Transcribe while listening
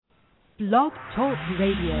Blog Talk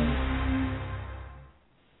Radio.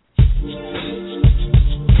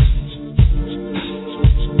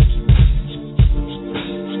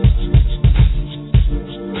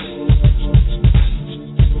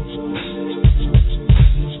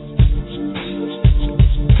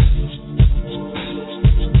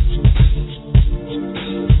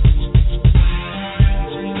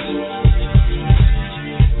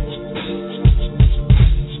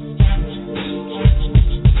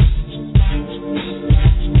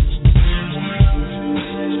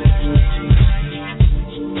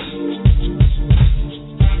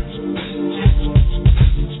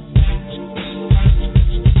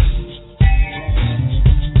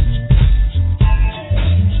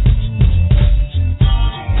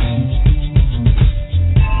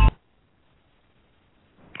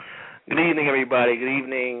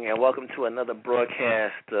 Welcome to another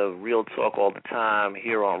broadcast of Real Talk All the Time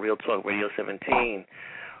here on Real Talk Radio 17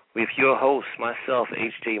 with your hosts, myself,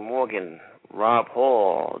 H.J. Morgan, Rob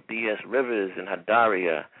Hall, D.S. Rivers, and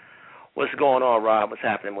Hadaria. What's going on, Rob? What's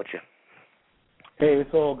happening with you? Hey,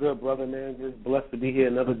 it's all good, brother, man. Just blessed to be here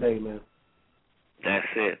another day, man. That's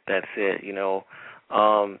it. You know,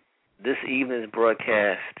 this evening's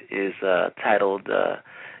broadcast is titled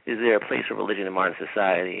Is There a Place for Religion in Modern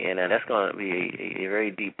Society? And that's going to be a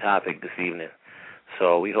very deep topic this evening.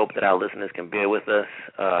 So we hope that our listeners can bear with us.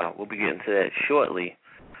 We'll be getting to that shortly.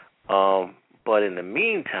 But in the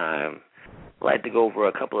meantime, I'd like to go over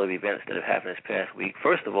a couple of events that have happened this past week.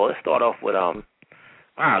 First of all, let's start off with,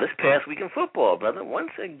 this past week in football, brother.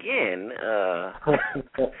 Once again, I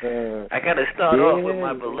got to start off with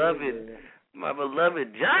my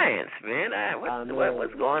beloved Giants, man.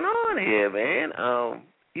 What's going on here, man?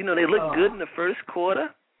 You know, they looked good in the first quarter.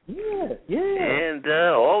 Yeah. And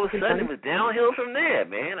all of a sudden it was downhill from there,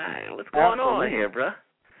 man. What's going on here, bro?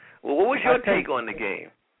 Well, what was your take on the game?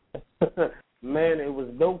 Man, it was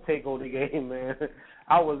no take on the game, man.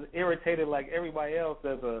 I was irritated like everybody else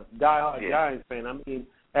as a diehard Giants fan. I mean,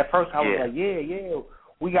 at first I was like, yeah,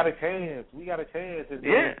 we got a chance. And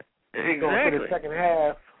then, exactly. For the second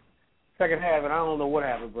half, and I don't know what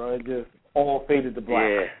happened, bro. It just all faded to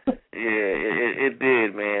black. It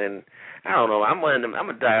did, man. And I don't know. I'm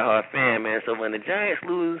a diehard fan, man. So when the Giants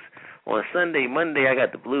lose on Sunday, Monday, I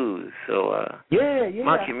got the blues. So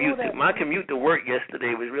my commute to work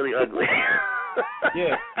yesterday was really ugly.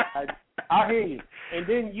 I hear you. And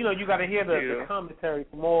then you got to hear the commentary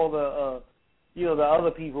from all the the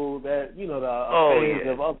other people that the fans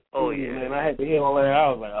of other teams, man. I had to hear all that. I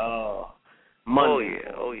was like, Monday.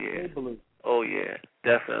 Oh yeah,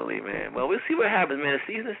 definitely, man. Well, we'll see what happens, man. The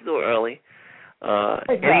season's still early.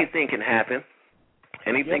 Exactly. Anything can happen.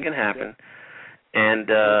 And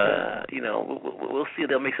we'll see.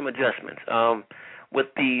 They'll make some adjustments. With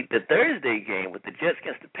the Thursday game with the Jets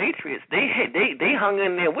against the Patriots, they hung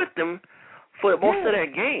in there with them for most of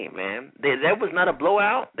that game, man. That was not a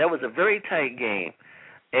blowout. That was a very tight game.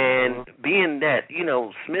 And being that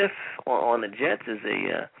Smith on the Jets is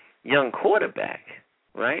a young quarterback,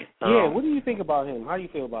 right? What do you think about him? How do you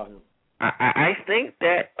feel about him? I think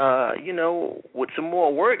that with some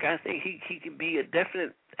more work, I think he could be a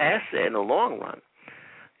definite asset in the long run.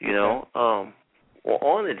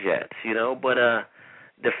 On the Jets, but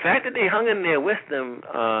the fact that they hung in there with them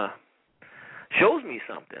shows me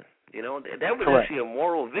something. That was actually a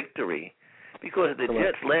moral victory because the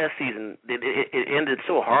Jets last season it ended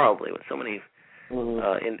so horribly with so many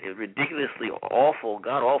ridiculously awful,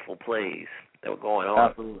 god-awful plays that were going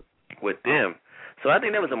on with them. So I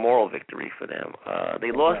think that was a moral victory for them.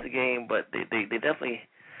 They lost the game, but they definitely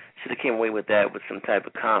should have came away with that with some type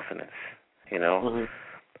of confidence,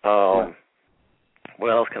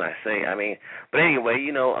 What else can I say? I mean, but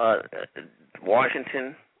anyway,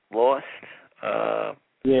 Washington lost bad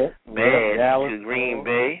to Green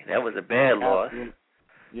Bay. That was a bad loss.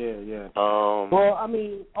 Yeah. Well, I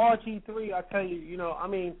mean, RG3, I tell you,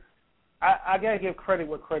 I got to give credit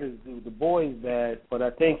where credit is due. The boy's bad, but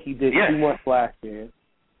I think he did too much last year.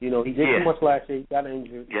 He did too much last year. He got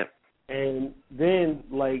injured. Yep. And then,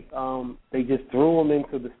 they just threw him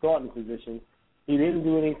into the starting position. He didn't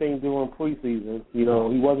do anything during preseason. He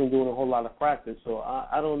wasn't doing a whole lot of practice. So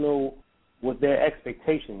I don't know what their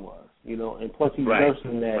expectation was, and plus he's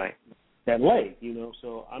nursing that leg,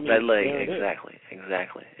 So, I mean, that leg, exactly.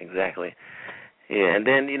 Yeah, and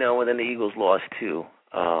then, the Eagles lost too.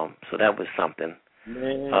 So that was something.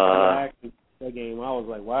 Man, that game, I was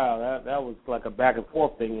like, wow, that was like a back and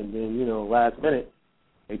forth thing, and then last minute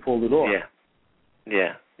they pulled it off.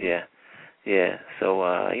 Yeah. So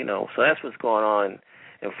so that's what's going on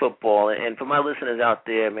in football. And for my listeners out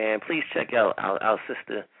there, man, please check out our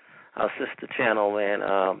sister channel, man.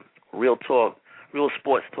 Real talk, real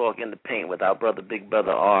sports talk in the paint with our brother, Big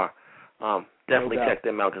Brother R. Definitely check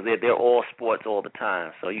them out because they're all sports all the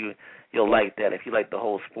time. So you'll like that if you like the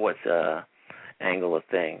whole sports angle of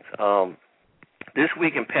things. This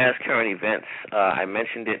week in past current events, I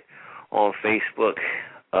mentioned it on Facebook.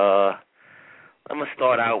 I'm gonna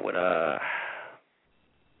start out with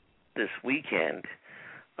this weekend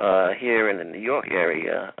here in the New York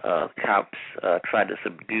area. Cops tried to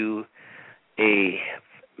subdue a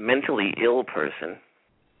mentally ill person,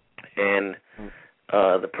 and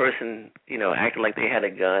the person, acted like they had a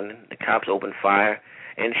gun. The cops opened fire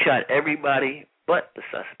and shot everybody but the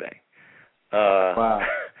suspect. Wow.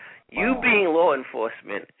 You being law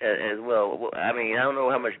enforcement as well, I mean, I don't know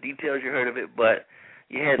how much details you heard of it, but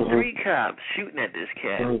you had 3 cops shooting at this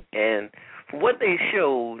cat, and from what they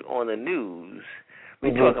showed on the news,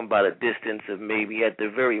 we're talking about a distance of maybe at the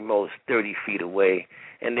very most 30 feet away,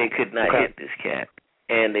 and they could not hit this cat.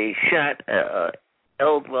 And they shot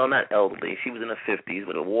not elderly, she was in her 50s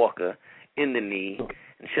with a walker in the knee,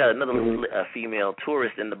 and shot another female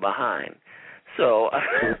tourist in the behind. So,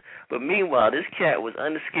 but meanwhile, this cat was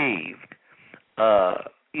unscathed.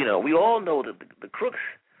 We all know that the crooks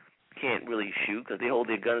can't really shoot because they hold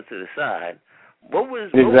their guns to the side. What was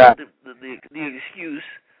the excuse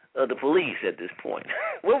of the police at this point?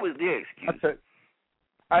 What was their excuse?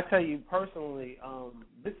 I tell you personally,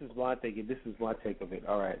 this is my take of it.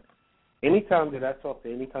 All right. Anytime that I talk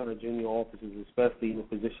to any kind of junior officers, especially in the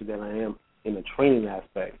position that I am in the training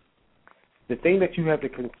aspect, the thing that you have to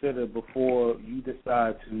consider before you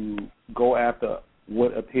decide to go after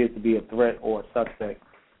what appears to be a threat or a suspect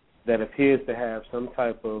that appears to have some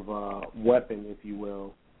type of weapon, if you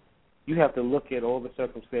will, you have to look at all the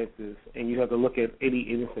circumstances and you have to look at any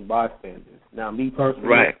innocent bystanders. Now, me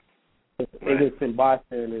personally, innocent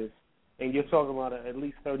bystanders, and you're talking about at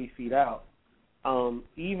least 30 feet out,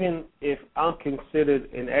 even if I'm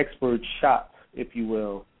considered an expert shot, if you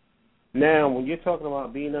will, now, when you're talking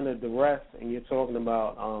about being under duress and you're talking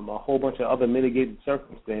about a whole bunch of other mitigated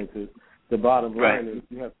circumstances, the bottom line is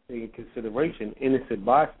you have to take into consideration innocent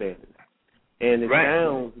bystanders. And it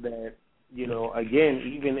sounds that, again,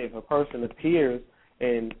 even if a person appears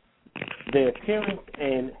and their appearance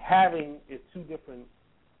and having is 2 different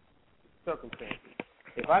circumstances.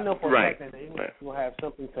 If I know for a fact that the individual will have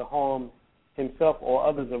something to harm himself or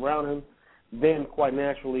others around him, then quite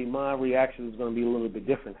naturally my reaction is going to be a little bit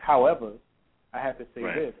different. However, I have to say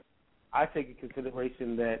this. I take into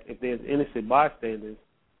consideration that if there's innocent bystanders,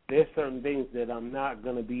 there's certain things that I'm not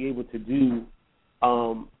going to be able to do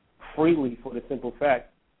freely for the simple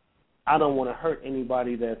fact I don't want to hurt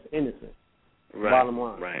anybody that's innocent. Bottom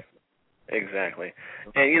line. Right. Exactly.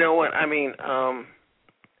 And you know what? I mean, I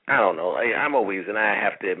don't know. I'm always, and I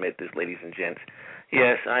have to admit this, ladies and gents,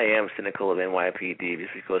 yes, I am cynical of NYPD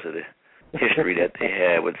just because of the history that they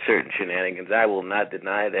had with certain shenanigans. I will not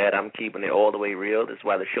deny that. I'm keeping it all the way real. That's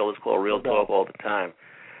why the show is called Real Talk all the time.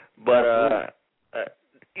 But,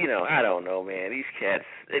 I don't know, man. These cats,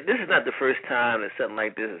 this is not the first time that something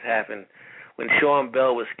like this has happened. When Sean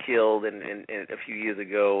Bell was killed in a few years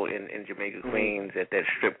ago in Jamaica, Queens, at that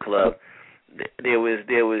strip club, there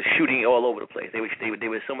was shooting all over the place. There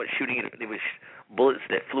was so much shooting. There was bullets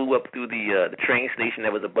that flew up through the train station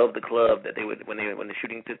that was above the club. That when the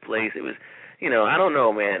shooting took place, it was, I don't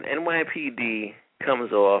know, man. NYPD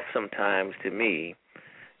comes off sometimes to me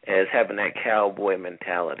as having that cowboy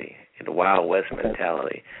mentality and the Wild West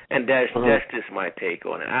mentality, and that's just my take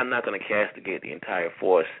on it. I'm not going to castigate the entire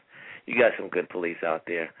force. You got some good police out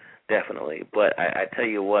there, definitely. But I tell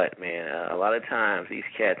you what, man, a lot of times these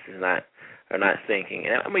cats are not thinking.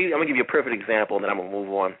 And I'm gonna give you a perfect example, and then I'm gonna move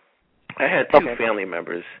on. I had 2 family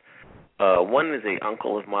members. One is a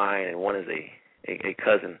uncle of mine, and one is a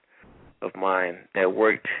cousin of mine that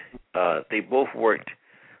worked. They both worked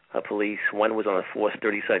police. One was on the force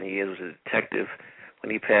 30-something years, was a detective when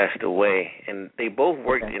he passed away, and they both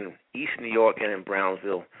worked in East New York and in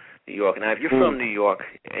Brownsville, New York. Now, if you're from New York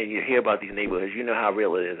and you hear about these neighborhoods, you know how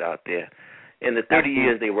real it is out there. In the 30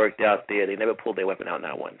 years they worked out there, they never pulled their weapon out,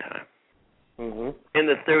 not one time. In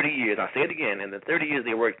the 30 years, I'll say it again, in the 30 years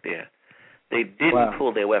they worked there, they didn't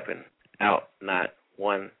pull their weapon out, not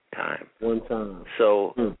one time.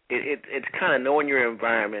 So it's kind of knowing your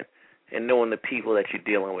environment and knowing the people that you're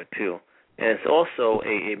dealing with, too. And it's also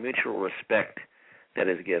a mutual respect that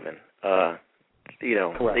is given.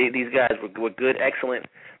 These guys were good, excellent.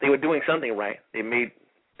 They were doing something right. They made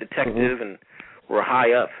detective and were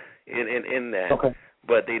high up in that.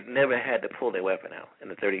 But they never had to pull their weapon out in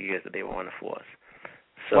the 30 years that they were on the force.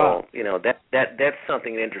 So, that's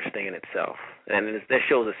something interesting in itself. And that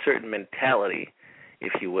shows a certain mentality,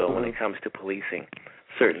 if you will, when it comes to policing.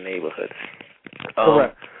 certain neighborhoods.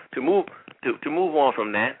 Correct. To move on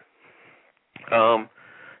from that,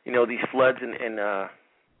 these floods in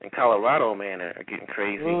Colorado, man, are getting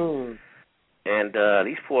crazy. And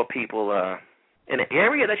these poor people in an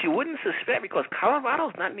area that you wouldn't suspect, because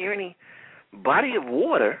Colorado's not near any body of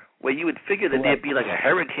water where you would figure that there'd be like a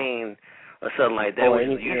hurricane or something like that, which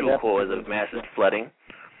is the usual cause of massive flooding.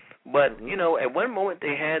 But at one moment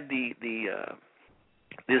they had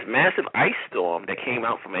this massive ice storm that came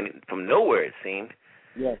out from nowhere, it seemed.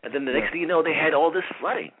 Yes. And then the next thing you know, they had all this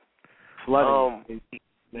flooding. Wow.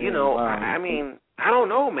 I mean, I don't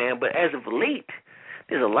know, man, but as of late,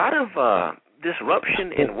 there's a lot of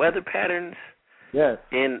disruption in weather patterns. Yes.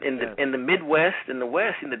 In the Midwest and the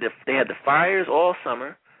West, they had the fires all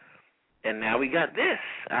summer, and now we got this.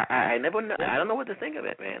 I don't know what to think of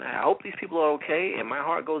it, man. I hope these people are okay, and my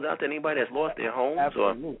heart goes out to anybody that's lost their homes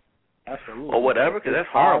or whatever, because that's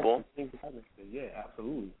horrible. Yeah,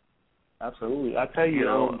 absolutely. I tell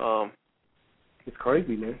you, it's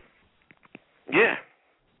crazy, man. Yeah.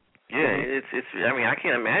 It's. I mean, I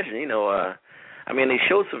can't imagine. They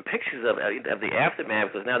showed some pictures of the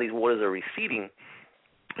aftermath, because now these waters are receding,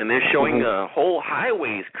 and they're showing whole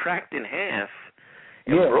highways cracked in half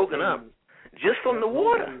and broken up just from the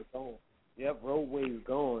water. Roadways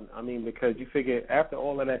gone. I mean, because you figure after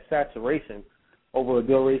all of that saturation over a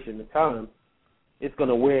duration of time, it's going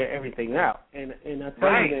to wear everything out. And I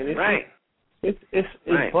tell you, man, it's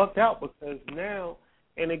bugged out, because now,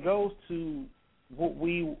 and it goes to what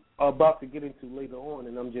we are about to get into later on,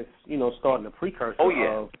 and I'm just, starting a precursor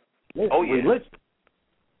of religion.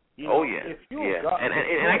 If you're a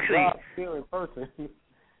God-fearing person,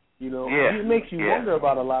 it makes you wonder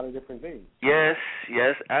about a lot of different things. Yes,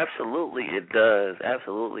 absolutely it does. We're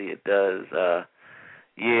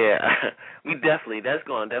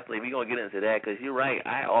going to get into that, because you're right.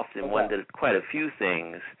 I often wondered quite a few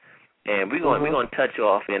things, and we're going to touch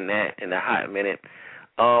off in that in a hot minute.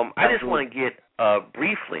 I just want to get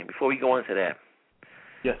briefly, before we go into that,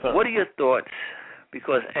 yes, sir. What are your thoughts?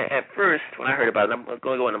 Because at first, when I heard about it, I'm going to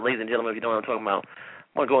go into, ladies and gentlemen, if you know what I'm talking about,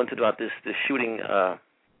 I'm going to go into about this shooting that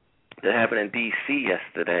happened in D.C.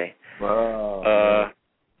 yesterday. Wow.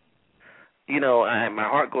 My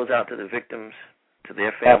heart goes out to the victims, to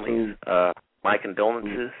their families. My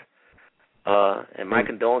condolences. And my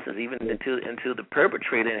condolences even into the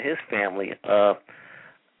perpetrator and his family.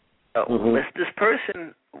 This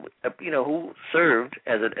person, who served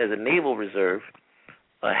as a naval reserve,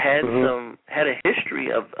 had a history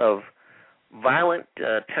of violent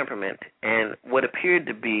temperament and what appeared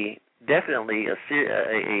to be definitely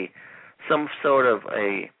some sort of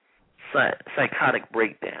a psychotic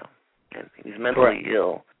breakdown. And he's mentally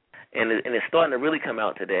ill, and it's starting to really come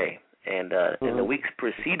out today. And in the weeks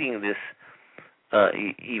preceding this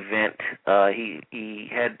event, he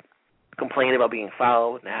had complained about being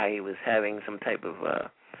followed, and how he was having some type of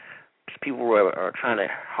people were trying to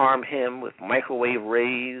harm him with microwave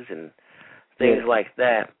rays and things like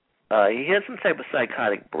that. He had some type of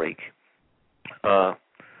psychotic break.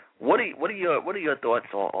 What are your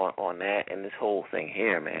thoughts on that and this whole thing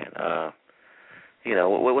here, man?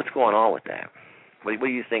 What's going on with that? What do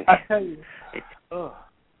you think? I tell you,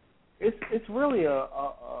 it's really a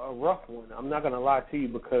rough one. I'm not going to lie to you,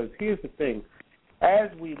 because here's the thing.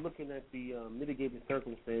 As we're looking at the mitigating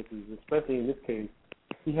circumstances, especially in this case,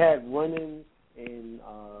 he had run-ins in,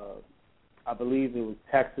 I believe it was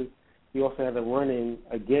Texas. He also had a run-in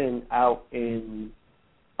again out in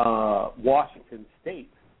Washington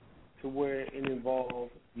State, to where it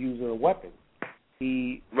involved using a weapon.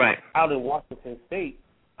 Out in Washington State,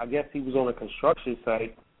 I guess he was on a construction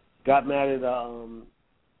site, got mad at a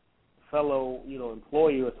fellow,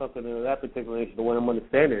 employee or something of that particular nature, the one I'm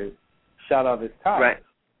understanding, shot out his tire. Right.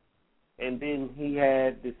 And then he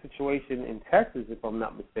had the situation in Texas, if I'm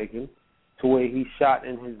not mistaken, to where he shot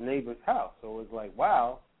in his neighbor's house. So it was like,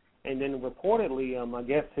 wow. And then reportedly, I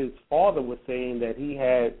guess his father was saying that he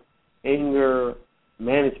had anger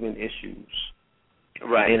management issues.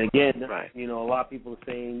 Right. And again, a lot of people are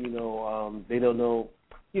saying, they don't know.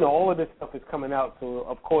 All of this stuff is coming out. So,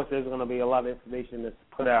 of course, there's going to be a lot of information that's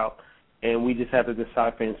put out, and we just have to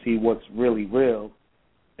decipher and see what's really real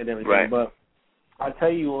and everything. Right. But I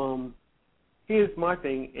tell you, here's my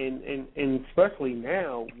thing, and especially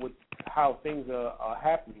now with how things are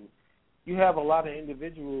happening, you have a lot of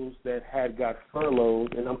individuals that had got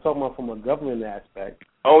furloughed, and I'm talking about from a government aspect.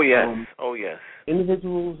 Oh, yes.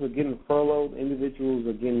 Individuals are getting furloughed. Individuals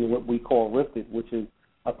are getting what we call rifted, which is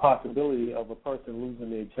a possibility of a person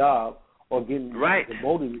losing their job or getting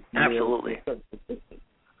demoted. Absolutely.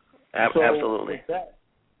 Absolutely.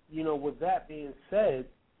 With that being said,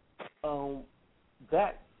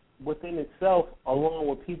 that within itself, along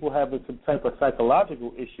with people having some type of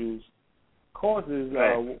psychological issues, causes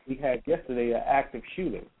what we had yesterday, an active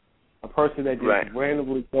shooting. A person that just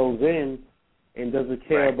randomly goes in and doesn't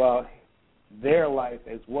care about their life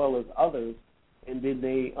as well as others, and then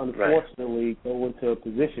they unfortunately go into a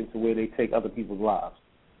position to where they take other people's lives.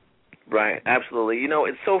 Right, absolutely. You know,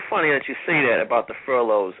 it's so funny that you say that about the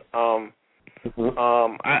furloughs. I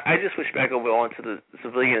just switched back over onto the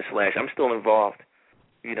civilian / I'm still involved,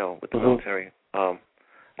 you know, with the military.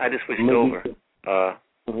 I just switched over.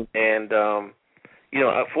 And, you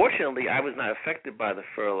know, unfortunately, I was not affected by the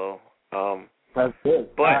furlough. That's good.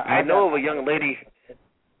 But I know of a young lady.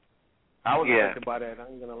 I was affected by that. I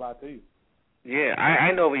ain't going to lie to you. Yeah,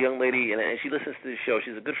 I know of a young lady, and she listens to the show.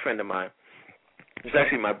 She's a good friend of mine. She's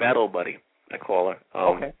actually my battle buddy, I call her.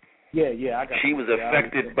 Okay. Yeah, I got She was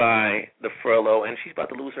affected by the furlough, and she's about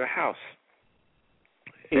to lose her house.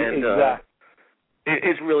 And exactly.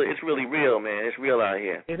 It's really real, man. It's real out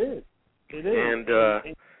here. It is. And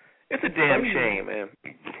it's a damn shame, man.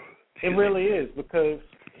 It really is, because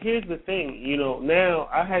here's the thing, you know, now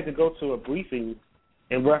I had to go to a briefing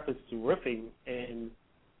in reference to riffing, and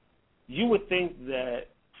you would think that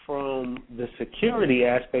from the security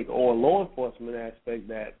aspect or law enforcement aspect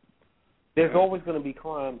that there's always going to be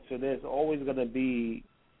crime, so there's always going to be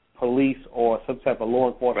police or some type of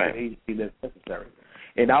law enforcement agency that's necessary.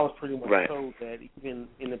 And I was pretty much told that even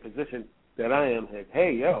in the position that I am,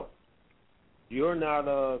 hey, yo, you're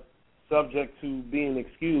not subject to being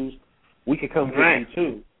excused. We could come get you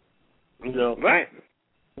too. You know? Right.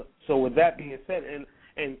 So with that being said,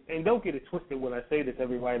 and don't get it twisted when I say this,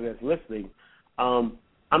 everybody that's listening,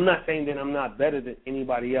 I'm not saying that I'm not better than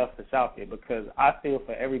anybody else that's out there, because I feel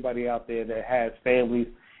for everybody out there that has families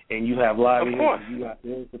and you have livelihoods, you got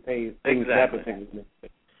bills to pay, things happen.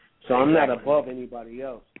 So I'm not above anybody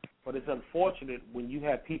else. But it's unfortunate when you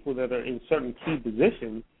have people that are in certain key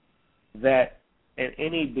positions that at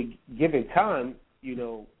any given time, you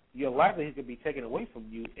know, your livelihood could be taken away from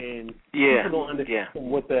you, and people don't understand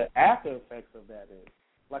what the after effects of that is.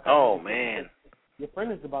 Like man, your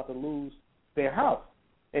friend is about to lose their house,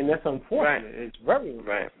 and that's unfortunate. It's very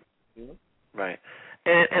unfortunate. You know? Right.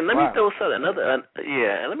 And let me throw something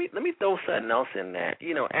let me throw something else in that.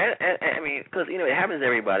 You know, I mean, because you know it happens to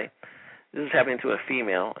everybody. This is happening to a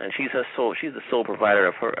female, and she's the sole provider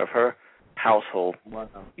of her household. Wow.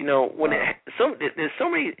 You know, when there's so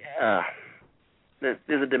many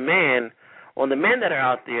there's a demand on the men that are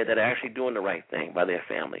out there that are actually doing the right thing by their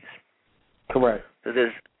families. Correct. So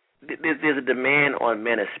there's a demand on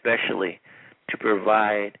men especially to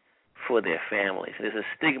provide for their families. There's a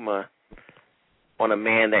stigma on a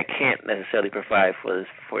man that can't necessarily provide for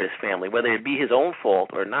his family, whether it be his own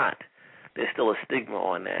fault or not. There's still a stigma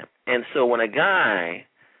on that. And so when a guy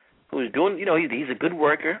who's doing, you know, he's a good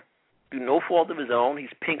worker, through no fault of his own,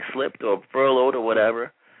 he's pink slipped or furloughed or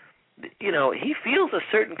whatever, you know, he feels a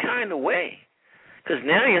certain kind of way. Because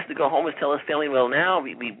now he has to go home and tell his family, well, now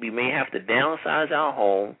we may have to downsize our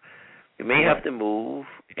home, we may have to move,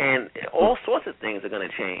 and all sorts of things are going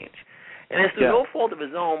to change. And it's through no fault of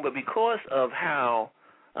his own, but because of how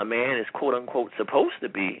a man is, quote-unquote, supposed to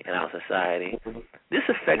be in our society, this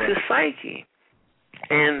affects his psyche.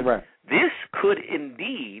 And this could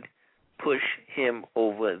indeed push him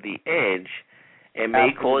over the edge and may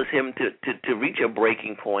cause him to reach a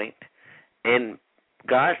breaking point and,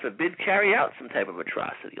 God forbid, carry out some type of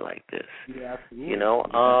atrocity like this. Yeah, absolutely. You know,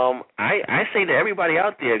 I say to everybody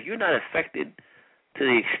out there, if you're not affected to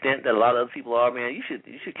the extent that a lot of other people are, man, you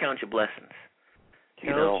should count your blessings.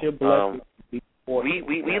 Count your blessings.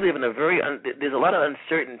 We live in a there's a lot of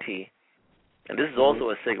uncertainty, and this is also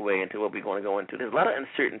a segue into what we're going to go into. There's a lot of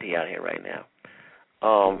uncertainty out here right now.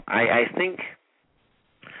 I think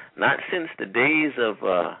not since the days of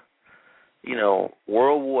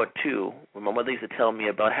World War II, when my mother used to tell me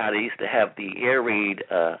about how they used to have the air raid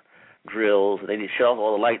drills, and they just shut off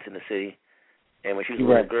all the lights in the city, and when she was a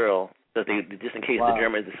little girl, just in case the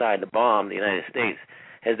Germans decide to bomb the United States,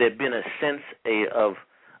 has there been a sense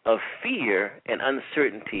of fear and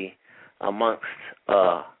uncertainty amongst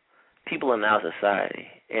people in our society,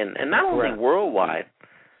 and not only worldwide,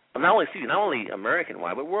 not only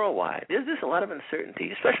American-wide, but worldwide. There's just a lot of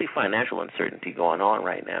uncertainty, especially financial uncertainty going on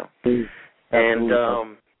right now.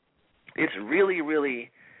 And it's really,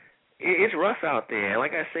 really, it's rough out there. And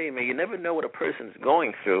like I say, man, you never know what a person's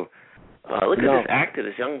going through. Look at this actor,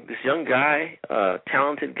 this young guy,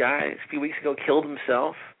 talented guy, a few weeks ago killed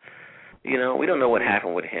himself. You know, we don't know what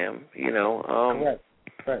happened with him. You know,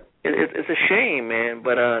 it's a shame, man.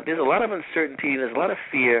 But there's a lot of uncertainty, there's a lot of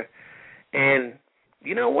fear, and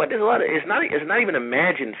you know what? There's a lot of it's not even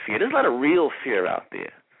imagined fear. There's a lot of real fear out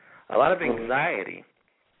there, a lot of anxiety,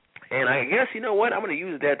 and I guess you know what? I'm going to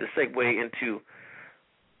use that to segue into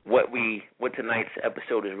what tonight's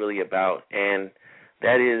episode is really about, and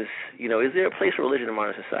that is, you know, is there a place for religion in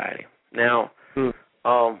modern society? Now, we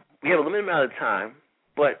have a limited amount of time,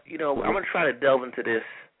 but you know, I'm going to try to delve into this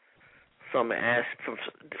from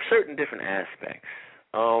certain different aspects.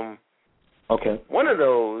 Okay. One of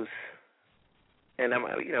those, and I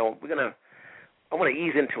want to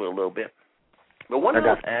ease into it a little bit, but one of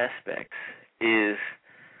those aspects is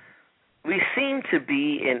we seem to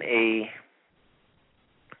be in a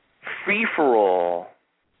free-for-all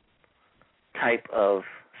type of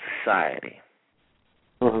society.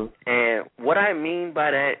 And what I mean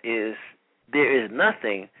by that is there is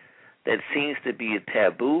nothing that seems to be a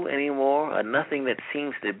taboo anymore, or nothing that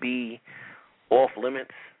seems to be off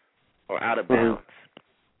limits or out of bounds.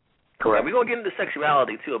 Correct. Now, we're going to get into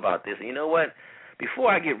sexuality, too, about this. And you know what?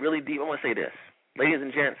 Before I get really deep, I want to say this. Ladies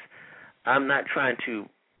and gents, I'm not trying to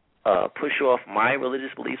push off my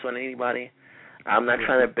religious beliefs on anybody. I'm not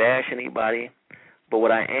trying to bash anybody. But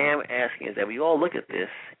what I am asking is that we all look at this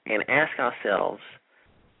and ask ourselves,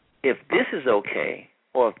 if this is okay,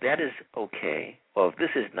 or if that is okay, or if this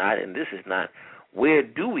is not and this is not, where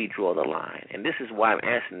do we draw the line? And this is why I'm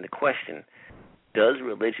asking the question, does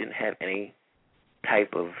religion have any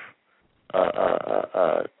type of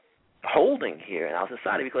holding here in our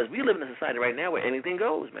society? Because we live in a society right now where anything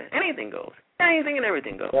goes, man. Anything goes. Anything and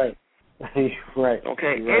everything goes. Right. Right.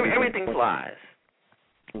 Okay? Everything flies.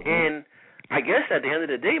 And I guess at the end of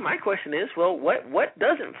the day, my question is, well, what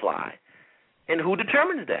doesn't fly? And who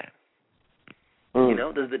determines that? You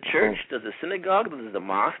know, does the church, does the synagogue, does the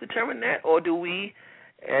mosque determine that? Or do we,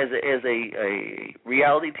 as a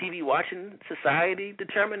reality TV watching society,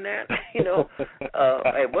 determine that? You know,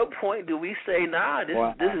 at what point do we say, nah,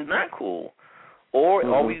 this is not cool? Or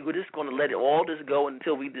are we just going to let it all just go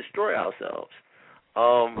until we destroy ourselves?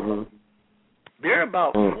 There are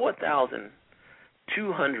about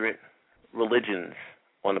 4,200 religions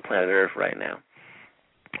on the planet Earth right now.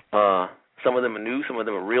 Some of them are new, some of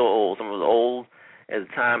them are real old. Some of them are old as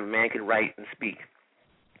the time man could write and speak.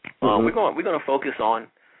 We're going to focus on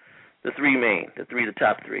the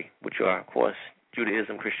top three, which are, of course,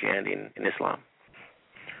 Judaism, Christianity, and Islam.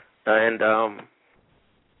 And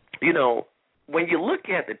you know, when you look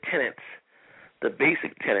at the tenets, the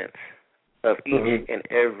basic tenets of each and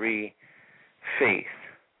every faith,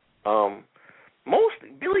 most,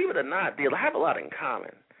 believe it or not, they have a lot in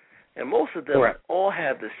common. And most of them all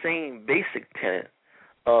have the same basic tenet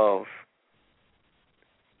of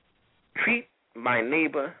treat my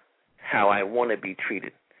neighbor how I want to be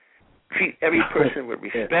treated. Treat every person with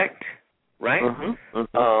respect, right?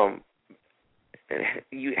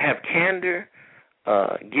 You have candor,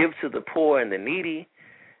 give to the poor and the needy,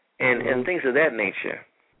 and things of that nature.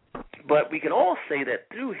 But we can all say that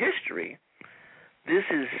through history, this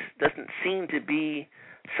doesn't seem to be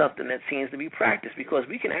something that seems to be practiced, because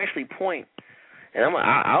we can actually point, and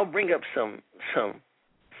I'll bring up some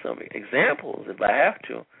examples if I have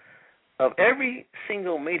to, of every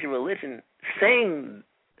single major religion saying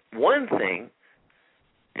one thing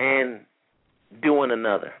and doing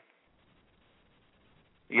another.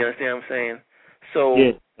 You understand what I'm saying?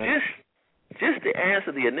 So just to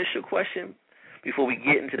answer the initial question before we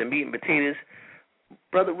get into the meat and potatoes,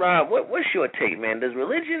 Brother Rob, what's your take, man? Does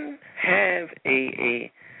religion have in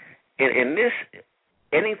this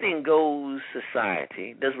anything goes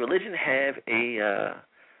society, does religion have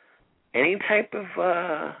any type of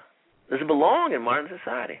does it belong in modern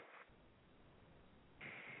society?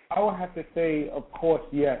 I would have to say, of course,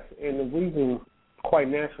 yes. And the reason, quite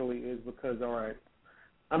naturally, is because, all right,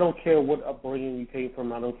 I don't care what upbringing you came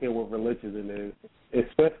from. I don't care what religion it is,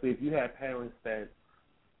 especially if you have parents that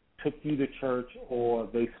took you to church or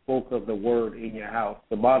they spoke of the word in your house.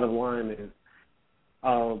 The bottom line is,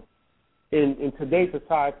 in today's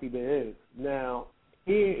society, there is. Now,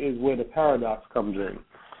 here is where the paradox comes in.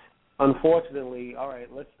 Unfortunately, all right,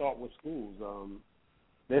 let's start with schools.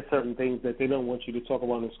 There's certain things that they don't want you to talk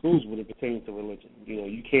about in schools when it pertains to religion. You know,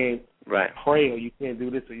 you can't pray, or you can't do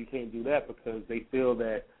this, or you can't do that, because they feel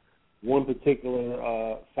that one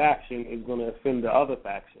particular faction is going to offend the other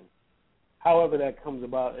faction. However that comes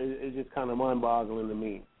about, it's just kind of mind-boggling to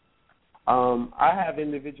me. I have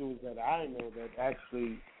individuals that I know that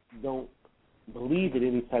actually don't believe in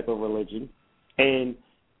any type of religion, and,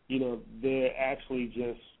 you know, they're actually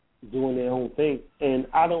just doing their own thing. And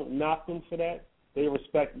I don't knock them for that. They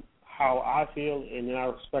respect how I feel, and then I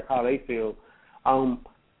respect how they feel.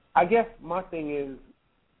 I guess my thing is,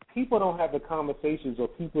 people don't have the conversations, or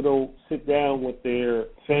people don't sit down with their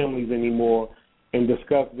families anymore and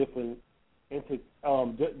discuss different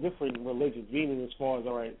religions. Meaning, as far as,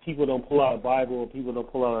 all right, people don't pull out a Bible, or people don't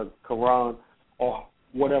pull out a Quran, or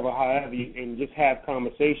whatever, however, and just have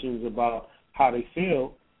conversations about how they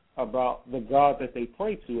feel about the God that they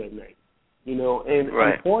pray to at night. You know, and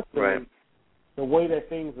unfortunately, the way that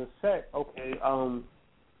things are set, okay,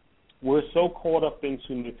 we're so caught up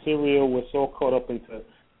into material, we're so caught up into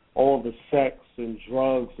all the sex and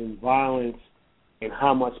drugs and violence and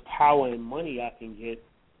how much power and money I can get,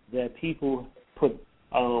 that people put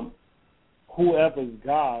whoever's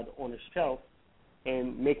God on a shelf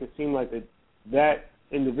and make it seem like that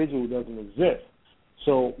individual doesn't exist.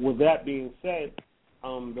 So with that being said,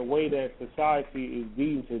 the way that society is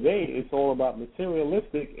being today, it's all about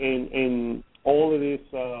materialistic and all of this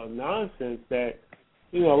nonsense that,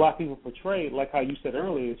 you know, a lot of people portray, like how you said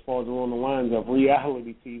earlier, as far as along the lines of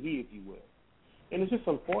reality TV, if you will. And it's just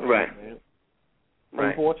unfortunate, man.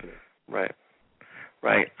 Unfortunate. Right.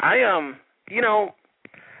 I'm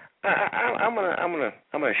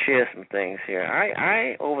gonna share some things here.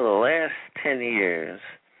 I over the last 10 years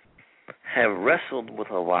have wrestled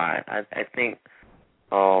with a lot. I think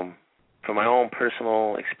from my own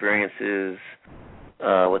personal experiences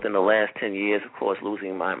within the last 10 years, of course,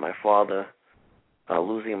 losing my father,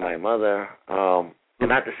 losing my mother, and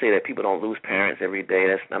not to say that people don't lose parents every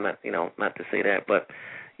day. I'm not to say that, but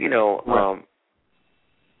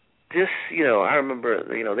just I remember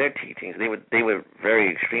their teachings. They were very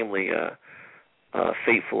extremely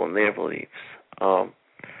faithful in their beliefs.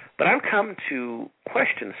 But I've come to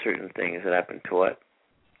question certain things that I've been taught,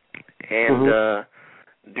 and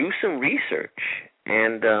do some research,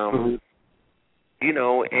 and I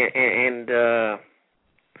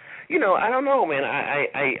don't know, man.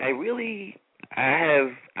 I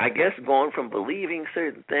have, I guess, gone from believing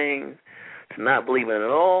certain things to not believing at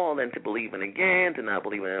all, then to believing again, to not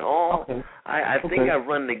believing at all. Okay. I think I've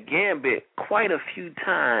run the gambit quite a few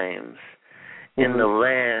times in the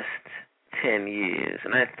last 10 years.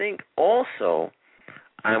 And I think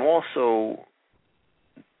I'm also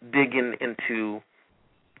digging into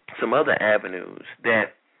some other avenues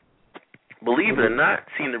that, believe it or not,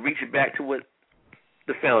 seem to reach it back to what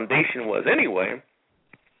the foundation was anyway,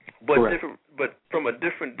 but from a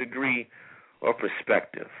different degree or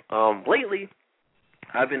perspective. Lately,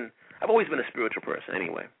 I've always been a spiritual person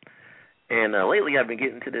anyway, and lately I've been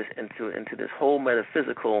getting into this whole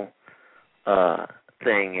metaphysical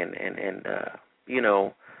thing, and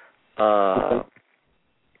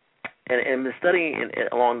been studying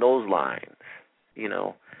along those lines,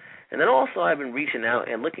 and then also I've been reaching out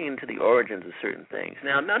and looking into the origins of certain things.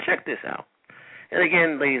 Now check this out. And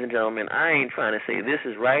again, ladies and gentlemen, I ain't trying to say this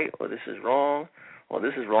is right or this is wrong, or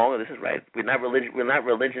this is wrong or this is right. We're not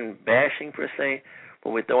religion bashing per se,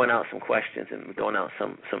 but we're throwing out some questions, and we're throwing out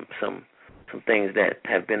some things that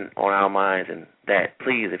have been on our minds, and that,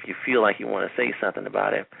 please, if you feel like you want to say something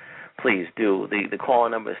about it, please do. The call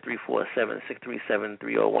number is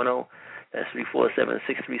 347-637-3010. That's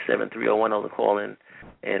 347-637-3010 to call in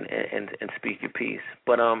and speak your piece.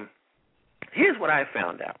 But here's what I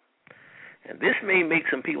found out. And this may make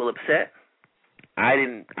some people upset. I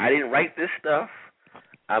didn't write this stuff.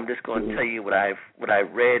 I'm just going to tell you what I've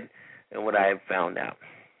read and what I've found out.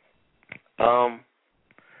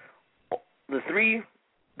 The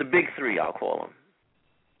big three, I'll call them,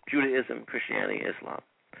 Judaism, Christianity, Islam,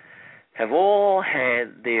 have all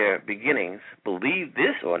had their beginnings, believe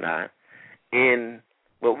this or not, in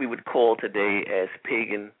what we would call today as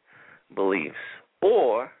pagan beliefs,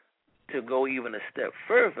 or to go even a step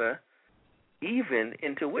further, even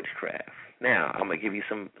into witchcraft. Now, I'm gonna give you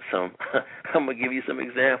some I'm gonna give you some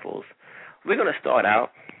examples. We're gonna start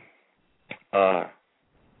out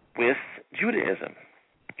with Judaism.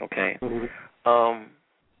 Okay,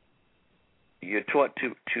 you're taught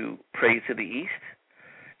to pray to the east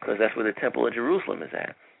because that's where the Temple of Jerusalem is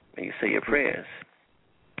at, and you say your prayers.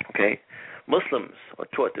 Okay, Muslims are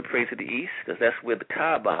taught to pray to the east because that's where the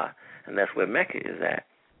Kaaba and that's where Mecca is at.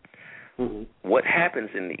 What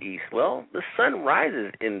happens in the east? Well, the sun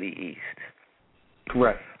rises in the east.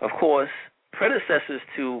 Correct. Of course, predecessors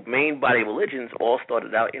to main body religions all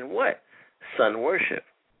started out in what? Sun worship.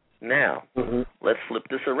 Now, let's flip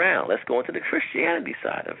this around. Let's go into the Christianity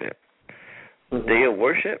side of it. Day of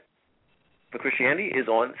worship for Christianity is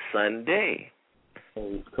on Sunday.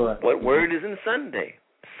 Correct. What word is in Sunday?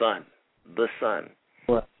 Sun. The sun.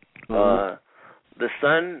 Correct. The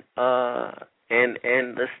sun, and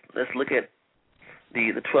let's look at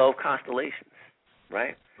the 12 constellations,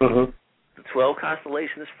 right? The 12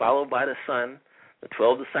 constellations followed by the sun. The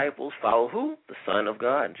 12 disciples follow who? The Son of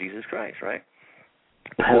God, Jesus Christ, right?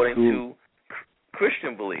 According to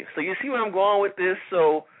Christian belief. So you see where I'm going with this?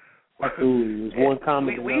 So absolutely. There's one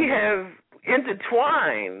common we have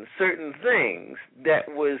intertwined certain things that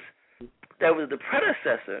was the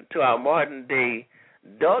predecessor to our modern day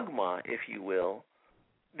dogma, if you will,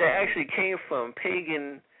 that actually came from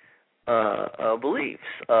pagan beliefs.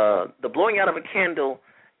 The blowing out of a candle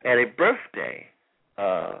at a birthday,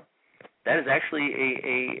 that is actually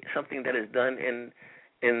a something that is done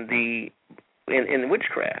in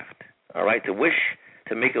witchcraft. All right, to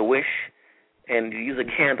make a wish, and you use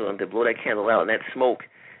a candle and to blow that candle out, and that smoke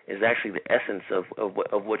is actually the essence of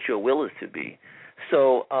what your will is to be.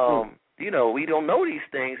 So, we don't know these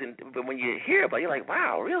things, but when you hear about it, you're like,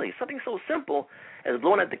 wow, really? Something so simple as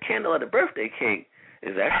blowing out the candle at a birthday cake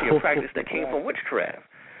is actually a practice that came from witchcraft.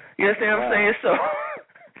 You understand what I'm saying? So,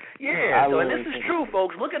 yeah. So, and this is true,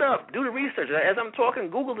 folks. Look it up. Do the research. As I'm talking,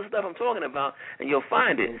 Google the stuff I'm talking about, and you'll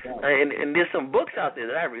find it. And there's some books out there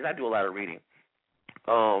that I read. I do a lot of reading.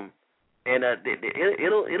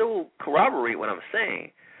 It'll corroborate what I'm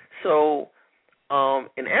saying. So,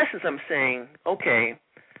 in essence, I'm saying, okay,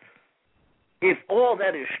 if all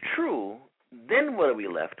that is true, then what are we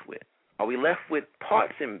left with? Are we left with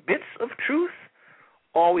parts and bits of truth,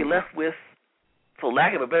 or are we left with, for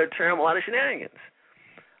lack of a better term, a lot of shenanigans?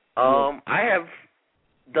 I have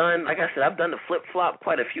done, like I said, I've done the flip-flop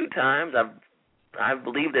quite a few times. I've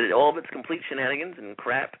believed that all of it's complete shenanigans and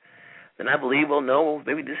crap. Then I believe, well, no,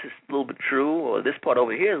 maybe this is a little bit true, or this part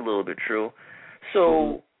over here is a little bit true.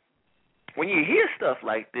 So when you hear stuff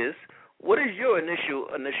like this, what is your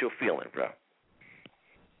initial feeling, bro?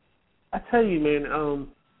 I tell you, man,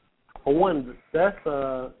 for one, that's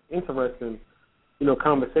interesting,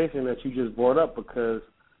 conversation that you just brought up, because,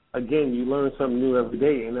 again, you learn something new every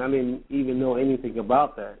day, and I didn't even know anything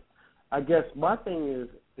about that. I guess my thing is,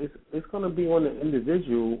 it's going to be on the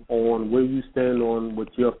individual on where you stand on with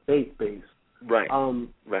your faith base. Right.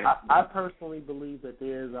 Right. I personally believe that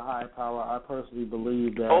there is a higher power. I personally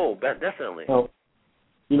believe that. Oh, definitely.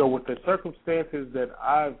 With the circumstances that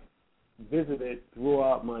I've visited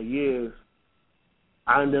throughout my years,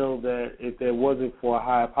 I know that if there wasn't for a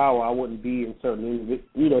higher power, I wouldn't be in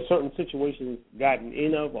certain situations gotten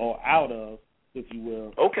in of or out of, if you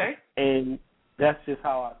will. Okay. And that's just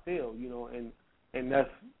how I feel, and that's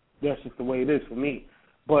just the way it is for me.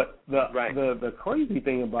 But the crazy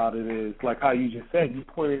thing about it is, like how you just said, you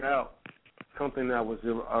pointed out something that was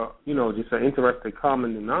just an interesting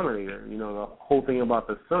common denominator. The whole thing about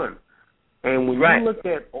the sun. And when you look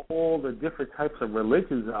at all the different types of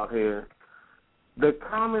religions out here, the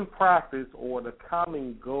common practice or the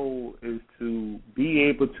common goal is to be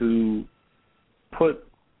able to put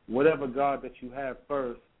whatever God that you have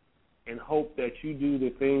first and hope that you do the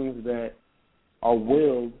things that are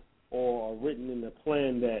willed or are written in the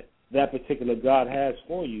plan that particular God has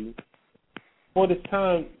for you for this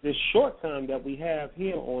short time that we have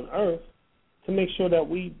here on earth, to make sure that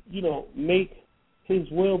we, make His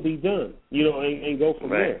will be done, and go from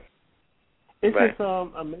there. It's just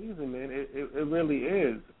amazing, man. It really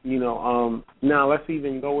is. Now let's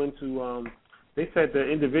even go into. They said the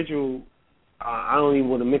individual. I don't even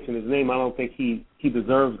want to mention his name. I don't think he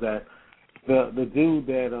deserves that. The dude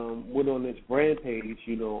that went on this rampage,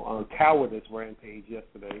 cowardice rampage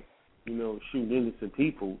yesterday, shooting innocent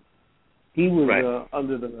people. He was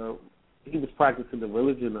he was practicing the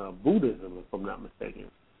religion of Buddhism, if I'm not mistaken.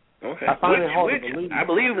 Okay. I find it hard to believe. I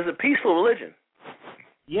believe it's a peaceful religion.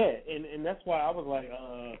 Yeah, and that's why I was like,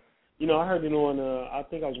 I heard it on, I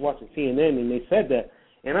think I was watching CNN, and they said that,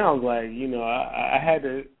 and I was like, I had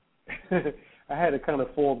to, I had to kind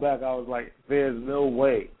of fall back. I was like, there's no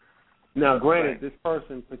way. Now, granted, this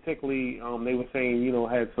person particularly, they were saying,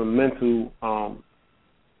 had some mental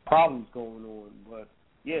problems going on, but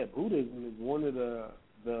yeah, Buddhism is one of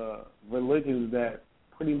the religions that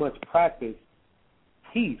pretty much practice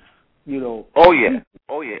peace. Oh yeah.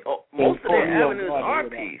 Most of their avenues are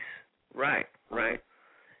peace. Right.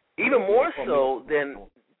 Even more so than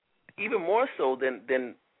even more so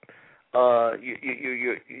than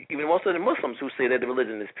Muslims who say that the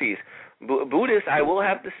religion is peace. Buddhists, I will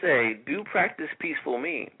have to say, do practice peaceful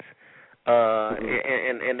means,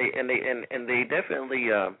 and they definitely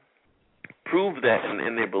prove that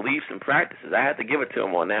in their beliefs and practices. I have to give it to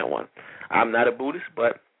them on that one. I'm not a Buddhist,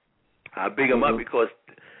 but I big them up because,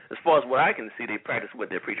 as far as what I can see, they practice what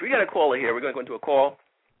they preach. We got a caller here. We're going to go into a call.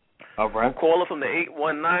 All right. Caller from the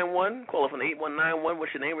 8191. Caller from the 8191.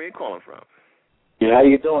 What's your name? Where are you calling from? Yeah, how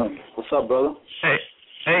you doing? What's up, brother?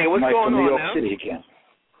 Hey, what's Mike going from New on York now? City again.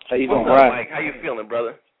 How you What's doing? up, Mike? How you feeling,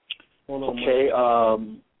 brother? Okay,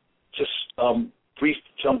 brief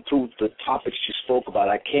jump through the topics you spoke about.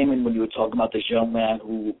 I came in when you were talking about this young man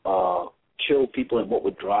who killed people and what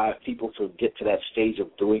would drive people to get to that stage of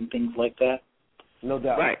doing things like that. No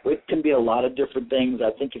doubt. Right. It can be a lot of different things.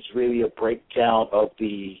 I think it's really a breakdown of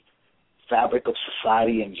the fabric of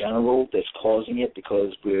society in general that's causing it,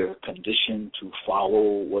 because we're conditioned to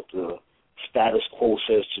follow what the status quo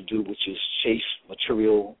says to do, which is chase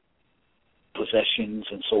material possessions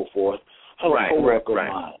and so forth. I have a coworker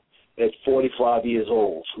of mine at 45 years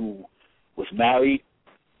old who was married,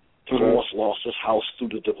 divorced, lost his house through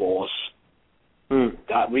the divorce,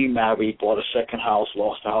 got remarried, bought a second house,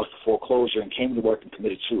 lost the house to foreclosure, and came to work and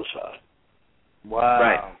committed suicide.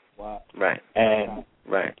 Wow. And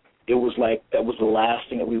it was like that was the last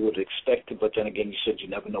thing that we would have expected, but then again, you said you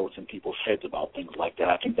never know what's in people's heads about things like that.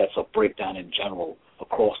 I think that's a breakdown in general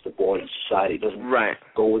across the board in society. It doesn't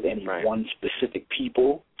go with any one specific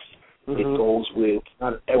people. It goes with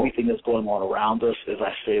everything that's going on around us, as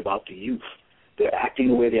I say about the youth. They're acting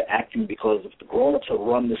the way they're acting because if the grown-ups have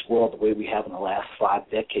run this world the way we have in the last 5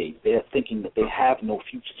 decades, they're thinking that they have no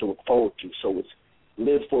future to look forward to. So it's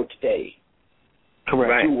live for today.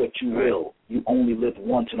 Correct. Do what you will. You only live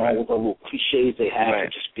once, and all of the little cliches they have are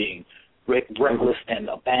just being reckless and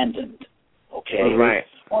abandoned. Okay?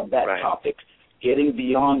 On that topic. Getting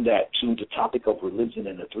beyond that to the topic of religion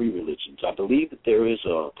and the 3 religions, I believe that there is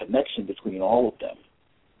a connection between all of them.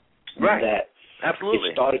 That absolutely.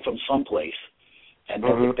 It started from someplace. And that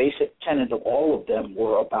the basic tenet of all of them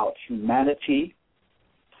were about humanity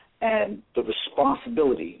and the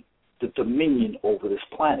responsibility, the dominion over this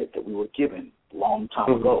planet that we were given a long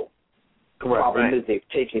time ago. The problem is they've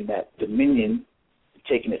taken that dominion,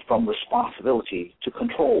 taken it from responsibility to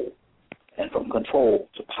control, and from control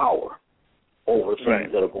to power over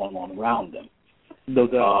things that are going on around them. No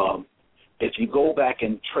doubt. If you go back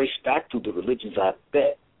and trace back to the religions, I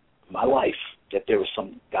bet my life that there was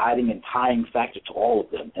some guiding and tying factor to all of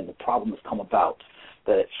them, and the problem has come about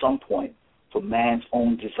that at some point, for man's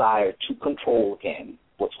own desire to control again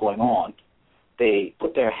what's going on, they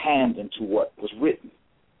put their hand into what was written.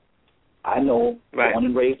 I know, born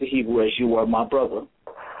and raised a Hebrew as you were my brother,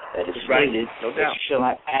 that is stated that you shall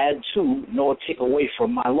not add to nor take away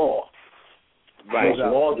from my law. Those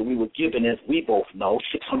laws that we were given, as we both know,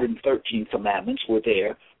 613 commandments were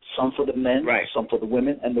there, some for the men, some for the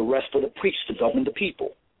women, and the rest for the priests to govern the people,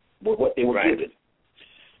 were what they were given.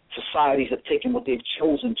 Societies have taken what they've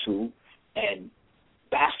chosen to and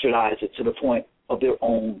bastardized it to the point of their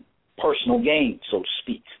own personal gain, so to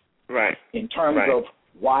speak. In terms of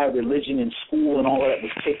why religion in school and all of that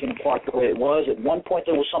was taken apart the way it was, at one point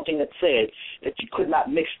there was something that said that you could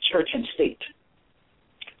not mix church and state.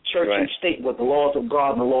 Church and state were the laws of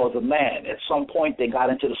God and the laws of man. At some point, they got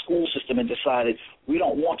into the school system and decided, we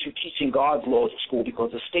don't want you teaching God's laws at school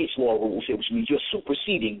because the state's law rules here, which means you're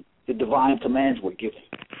superseding the divine commands we're giving.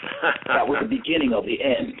 That was the beginning of the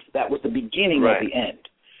end. That was the beginning of the end.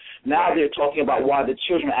 Now they're talking about why the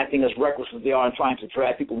children are acting as reckless as they are and trying to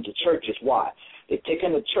drag people into churches. Why? They've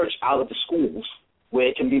taken the church out of the schools where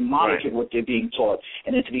it can be monitored what they're being taught,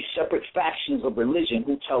 and into these separate factions of religion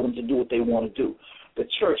who tell them to do what they want to do. The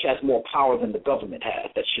church has more power than the government has.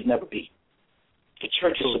 That should never be. The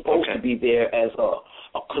church is supposed to be there as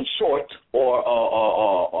a consort or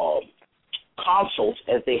a consult,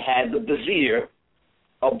 as they had the vizier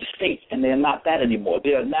of the state, and they're not that anymore.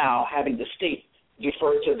 They are now having the state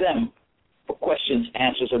defer to them for questions,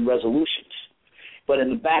 answers, and resolutions. But in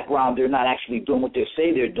the background, they're not actually doing what they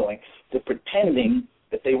say they're doing. They're pretending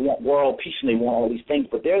that they want world peace and they want all these things,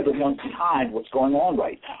 but they're the ones behind what's going on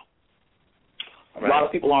right now. A lot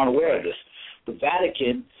of people aren't aware of this. The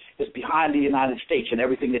Vatican is behind the United States and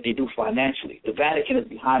everything that they do financially. The Vatican is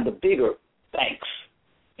behind the bigger banks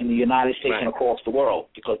in the United States and across the world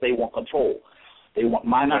because they want control. They want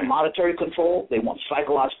monetary control, they want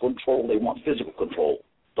psychological control, they want physical control.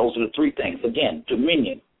 Those are the 3 things. Again,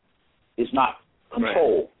 dominion is not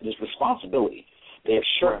control, it is responsibility. They have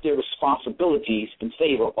shirked their responsibilities in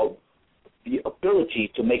favor of the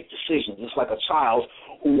ability to make decisions. It's like a child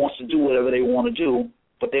who wants to do whatever they want to do,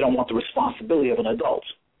 but they don't want the responsibility of an adult.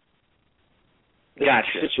 This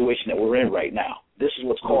is the situation that we're in right now. This is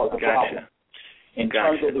what's caused the problem. In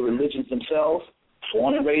terms of the religions themselves,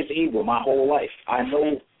 born and raised Hebrew my whole life. I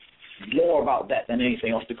know more about that than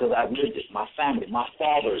anything else because I've lived it. My family, my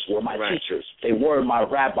fathers were my teachers. They were my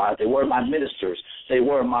rabbis. They were my ministers. They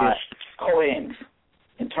were my Kohens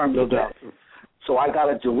in terms of that. So I got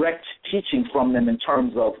a direct teaching from them in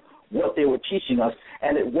terms of what they were teaching us,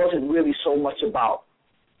 and it wasn't really so much about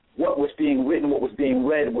what was being written, what was being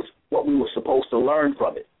read, it was what we were supposed to learn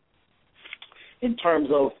from it. In terms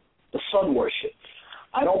of the sun worship,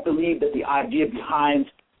 I don't believe that the idea behind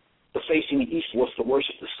the facing the east was to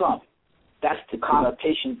worship the sun. That's the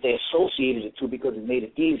connotation they associated it to because it made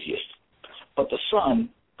it easiest. But the sun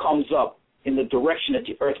comes up in the direction that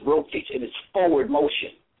the earth rotates. It is forward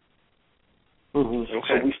motion. Okay.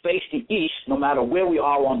 So we face the east no matter where we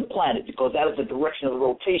are on the planet because that is the direction of the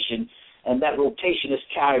rotation, and that rotation is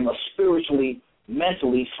carrying us spiritually,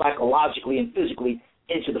 mentally, psychologically, and physically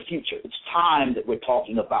into the future. It's time that we're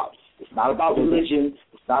talking about. It's not about religion.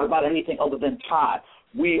 It's not about anything other than time.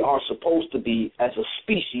 We are supposed to be, as a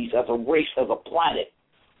species, as a race, as a planet,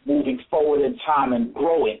 moving forward in time and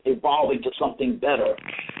growing, evolving to something better.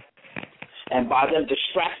 And by them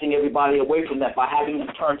distracting everybody away from that, by having them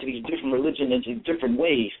turn to these different religions in different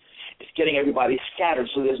ways, it's getting everybody scattered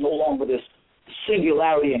so there's no longer this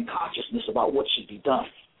singularity and consciousness about what should be done.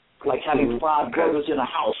 Like having five brothers in a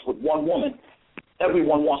house with one woman.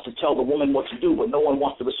 Everyone wants to tell the woman what to do, but no one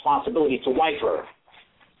wants the responsibility to wife her.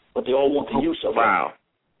 But they all want the use of her. Wow.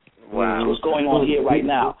 That's what's going on here right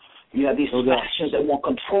now. You have these factions that want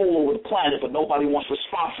control over the planet, but nobody wants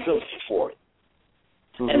responsibility for it.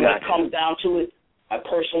 And when it comes down to it, I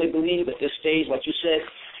personally believe at this stage, like you said,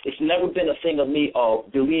 it's never been a thing of me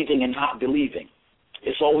of believing and not believing.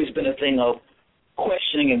 It's always been a thing of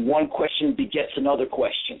questioning, and one question begets another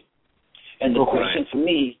question. And the question for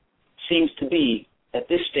me seems to be, at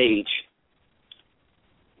this stage,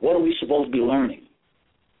 what are we supposed to be learning?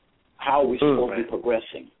 How are we supposed to be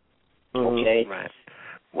progressing? Okay? Right.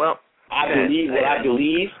 Well, I believe what I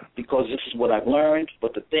believe because this is what I've learned,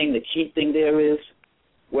 but the key thing there is,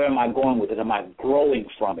 where am I going with it? Am I growing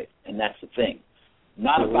from it? And that's the thing.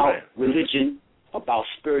 Not about religion, about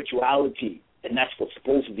spirituality, and that's what's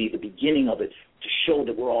supposed to be the beginning of it, to show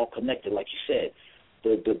that we're all connected, like you said.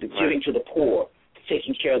 The giving to the poor,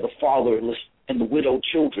 taking care of the fatherless and the widowed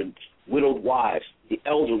children, widowed wives, the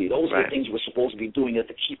elderly. Those are the things we're supposed to be doing as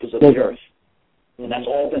the keepers of the earth. And that's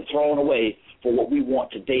all been thrown away for what we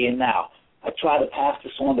want today and now. I try to pass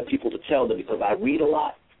this on to people to tell them because I read a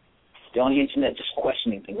lot. They're on the internet just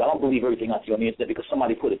questioning things. I don't believe everything I see on the internet because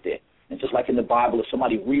somebody put it there. And just like in the Bible, if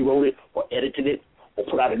somebody rewrote it or edited it or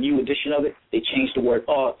put out a new edition of it, they changed the word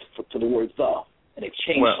to the word the. And they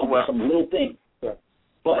changed some little thing.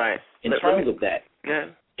 But in terms of that,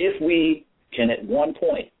 if we can at one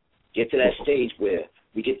point get to that stage where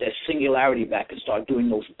we get that singularity back and start doing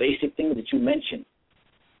those basic things that you mentioned,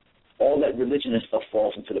 all that religion and stuff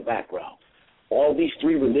falls into the background. All these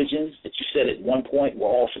three religions that you said at one point were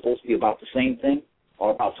all supposed to be about the same thing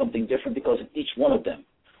or about something different because in each one of them,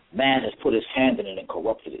 man has put his hand in it and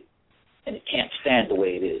corrupted it, and it can't stand the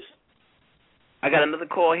way it is. I got another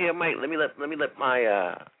call here, Mike. Let me let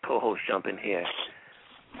my co-host jump in here.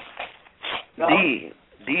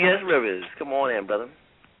 D.S. Rivers, come on in, brother.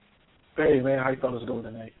 Hey, man, how you fellas doing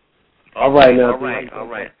tonight? All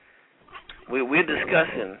right. We're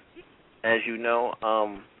discussing, as you know,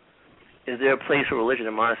 is there a place for religion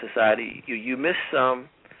in modern society? You missed some,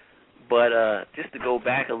 but just to go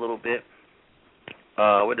back a little bit,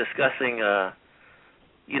 we're discussing,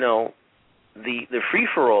 the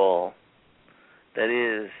free-for-all that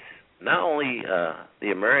is not only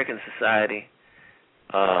the American society,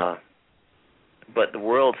 but the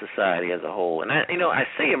world society as a whole. And I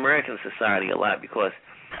say American society a lot because,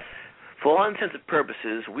 for all intents and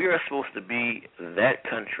purposes, we are supposed to be that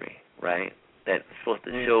country, right? That's supposed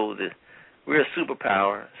to show that we're a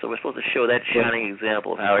superpower, so we're supposed to show that shining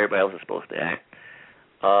example of how everybody else is supposed to act.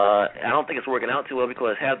 I don't think it's working out too well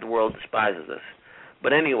because half the world despises us.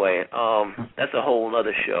 But anyway, that's a whole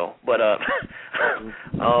other show. But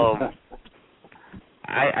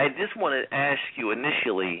I just want to ask you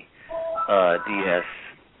initially, DS,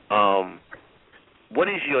 what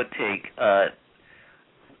is your take?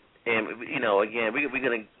 And again, we're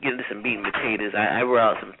gonna get into some meat and potatoes. I wrote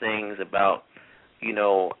out some things about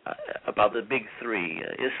about the big three: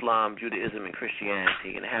 Islam, Judaism, and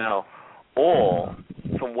Christianity, and how all,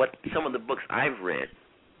 from what some of the books I've read,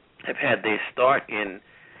 have had their start in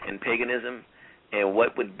paganism and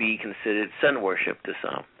what would be considered sun worship to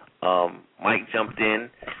some. Mike jumped in,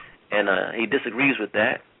 and he disagrees with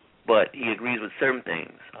that, but he agrees with certain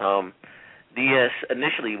things. DS,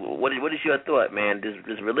 initially, what is your thought, man? Does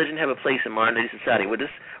religion have a place in modern-day society? Where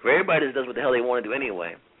everybody just does what the hell they want to do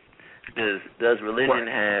anyway. Does religion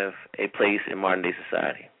have a place in modern-day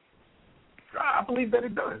society? I believe that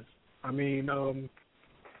it does. I mean,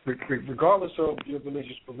 regardless of your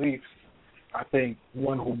religious beliefs, I think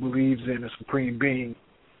one who believes in a supreme being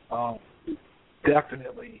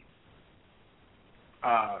definitely,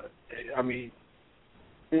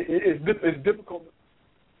 it's difficult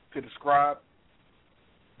to describe,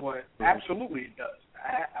 but absolutely it does.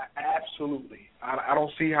 Absolutely. I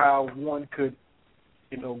don't see how one could,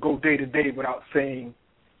 go day to day without saying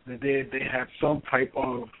that they have some type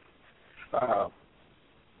of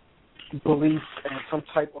belief and some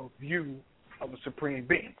type of view of a supreme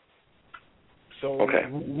being. So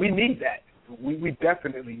we need that. We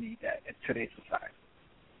definitely need that in today's society.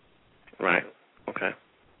 Right. Okay.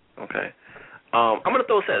 I'm gonna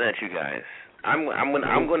throw something at you guys. I'm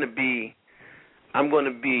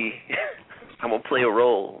gonna play a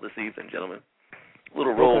role this evening, gentlemen. A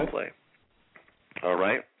little role play. All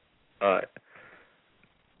right.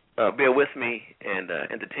 Bear with me and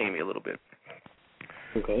entertain me a little bit.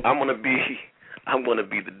 Okay. I'm gonna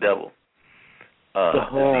be the devil this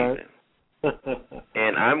evening,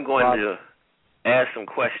 and I'm going to ask some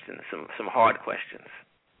questions, some hard questions.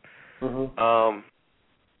 Mm-hmm.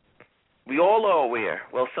 We all are aware.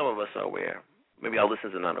 Well, some of us are aware. Maybe our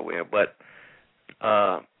listeners are not aware, but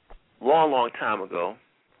long time ago.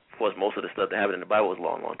 Of course, most of the stuff that happened in the Bible was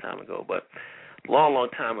long time ago. But long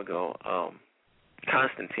time ago,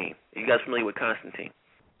 Constantine. You guys familiar with Constantine?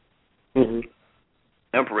 Mm-hmm.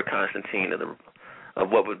 Emperor Constantine of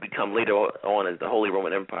what would become later on as the Holy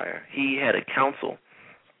Roman Empire. He had a council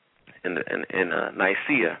in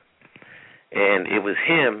Nicaea, and it was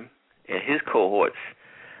him and his cohorts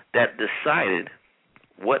that decided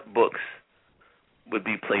what books would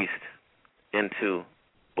be placed into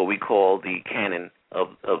what we call the canon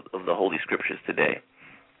of the Holy Scriptures today.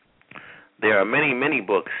 There are many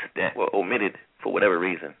books that were omitted for whatever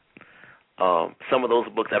reason. Some of those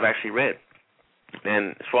books I've actually read.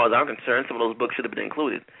 And as far as I'm concerned, some of those books should have been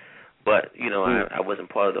included. But, I wasn't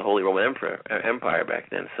part of the Holy Roman Empire back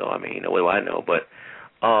then, so, what do I know? But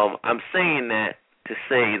I'm saying that to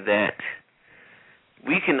say that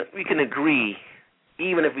we can agree,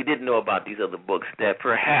 even if we didn't know about these other books, that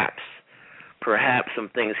perhaps some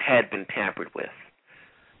things had been tampered with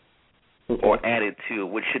or added to,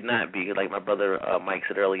 which should not be. Like my brother Mike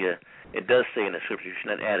said earlier, it does say in the Scripture, you should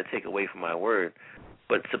not add or take away from my word.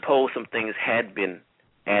 But suppose some things had been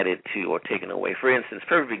added to or taken away. For instance,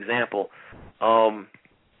 perfect example, the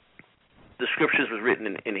Scriptures was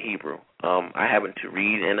written in Hebrew. I happen to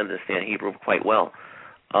read and understand Hebrew quite well.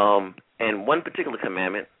 And one particular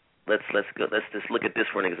commandment, let's just look at this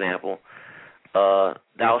for an example.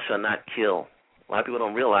 Thou shalt not kill. A lot of people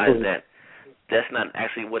don't realize that that's not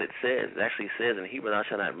actually what it says. It actually says in Hebrew, thou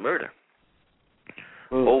shalt not murder.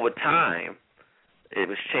 Over time, it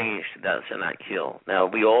was changed to thou shalt not kill. Now,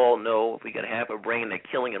 we all know, if we got half a brain, that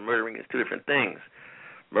killing and murdering is two different things.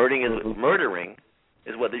 Murdering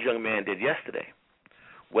is what this young man did yesterday,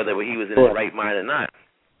 whether he was in his right mind or not.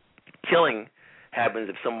 Killing happens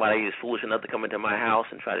if somebody is foolish enough to come into my house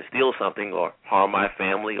and try to steal something or harm my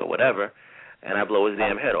family or whatever, and I blow his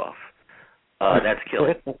damn head off. That's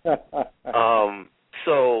killing.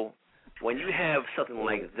 So when you have something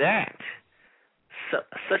like that,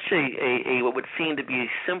 such a what would seem to be a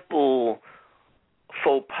simple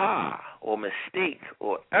faux pas or mistake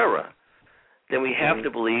or error, then we have to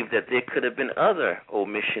believe that there could have been other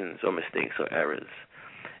omissions or mistakes or errors.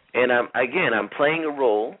 And I'm playing a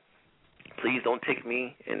role. Please don't take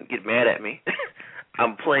me and get mad at me.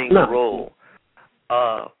 I'm playing a role.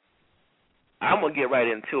 I'm going to get right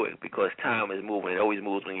into it because time is moving. It always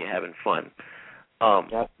moves when you're having fun.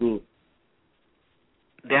 Absolutely.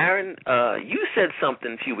 Darren, you said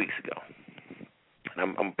something a few weeks ago. And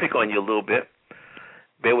I'm going to pick on you a little bit.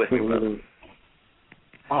 Bear with me, brother.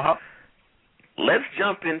 Uh-huh. Let's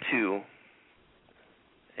jump into,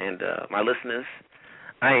 and my listeners,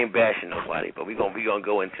 I ain't bashing nobody, but we're gonna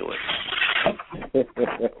go into it.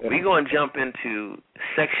 We're going to jump into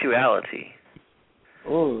sexuality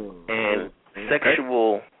and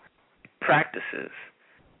sexual practices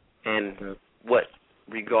and what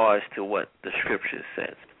regards to what the Scripture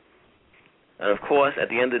says. And, of course, at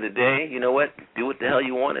the end of the day, you know what? Do what the hell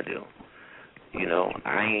you want to do.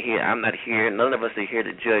 I ain't here. I'm not here. None of us are here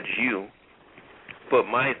to judge you. But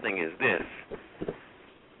my thing is this.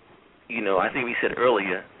 I think we said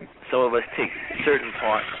earlier, some of us take certain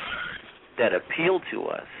parts that appeal to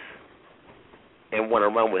us and want to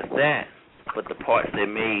run with that, but the parts that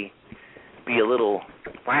may be a little,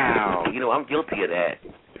 wow, I'm guilty of that,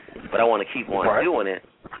 but I want to keep on doing it.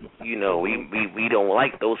 We don't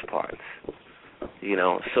like those parts.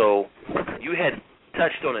 So you had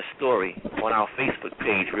touched on a story on our Facebook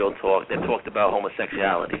page, Real Talk, that talked about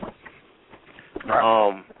homosexuality.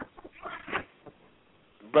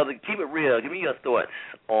 Brother, keep it real. Give me your thoughts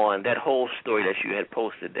on that whole story that you had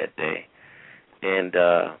posted that day, and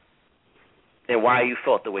why you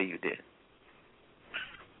felt the way you did.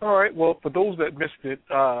 All right. Well, for those that missed it,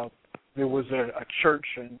 there was a church,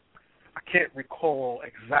 and I can't recall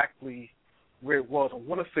exactly where it was. I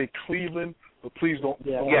want to say Cleveland, but please don't hold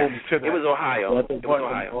me to that. It was Ohio.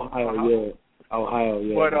 Ohio,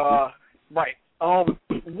 yeah. But right.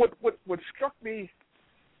 What struck me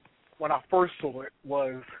when I first saw it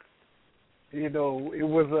was, it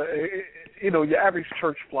was your average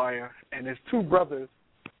church flyer, and there's two brothers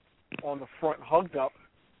on the front hugged up,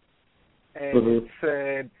 and it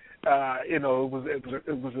said, it was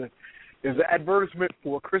an advertisement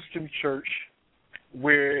for a Christian church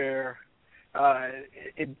where the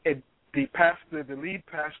lead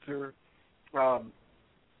pastor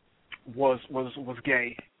was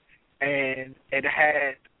gay, and it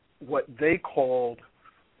had what they called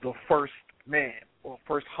the first man or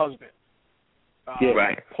first husband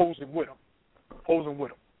posing with him.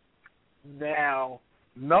 Now,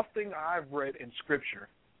 nothing I've read in Scripture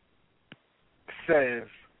says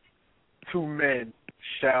two men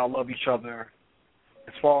shall love each other.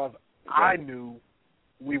 As far as I knew,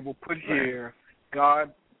 we will put here,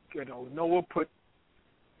 God, Noah put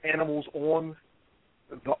animals on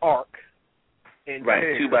the ark in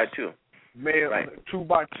pairs, 2 by 2, male, 2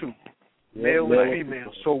 by 2, male and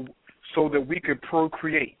female, so that we could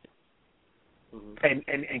procreate and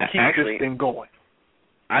keep this thing going.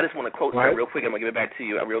 I just want to quote that real quick. I'm gonna give it back to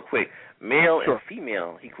you real quick. Male and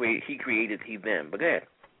female, he created them. But go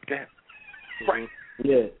ahead. Right.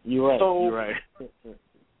 Yeah, you're right. So, you're right.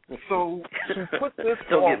 So to put this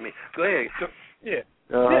don't off, get me. Go ahead.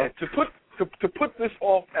 To put this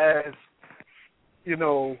off as,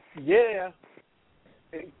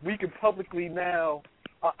 we can publicly now.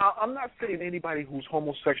 I'm not saying anybody who's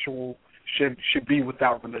homosexual should be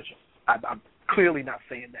without religion. I'm clearly not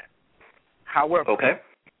saying that. However,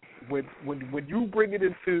 when you bring it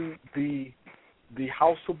into the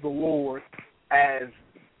house of the Lord as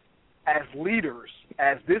leaders,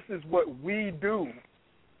 as this is what we do,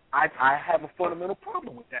 I have a fundamental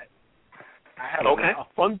problem with that. I have a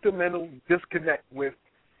fundamental disconnect with,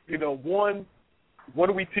 one, what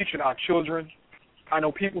are we teaching our children? I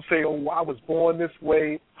know people say, "Oh, I was born this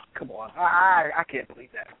way." Come on, I can't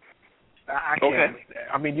believe that. I can't believe that.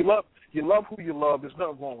 I mean, you love who you love. There's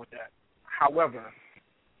nothing wrong with that. However,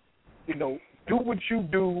 do what you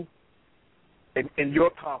do in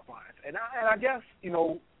your confines. And I guess,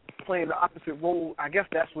 playing the opposite role, I guess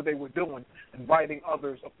that's what they were doing, inviting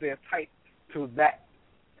others up there tight to that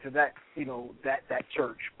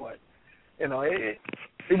church. But,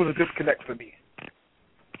 it was a disconnect for me.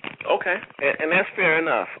 Okay, and that's fair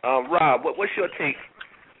enough. Rob, what's your take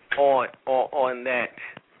on that?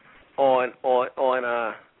 On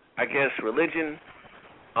I guess religion,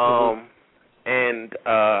 and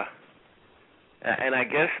I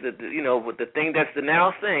guess with the thing that's the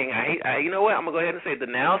now thing. I'm gonna go ahead and say the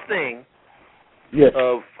now thing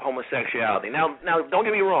of homosexuality. Now, don't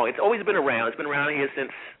get me wrong. It's always been around. It's been around here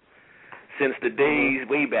since the days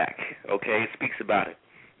way back. Okay, it speaks about it.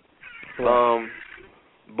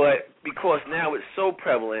 But because now it's so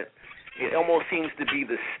prevalent, it almost seems to be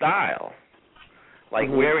the style, like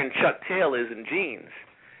wearing Chuck Taylors and jeans.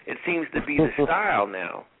 It seems to be the style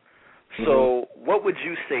now. So, what would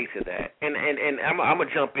you say to that? And I'm gonna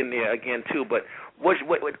jump in there again too. But what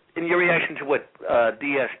in your reaction to what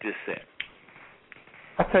DS just said?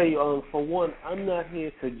 I tell you, for one, I'm not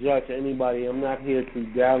here to judge anybody. I'm not here to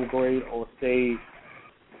downgrade or say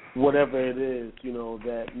whatever it is,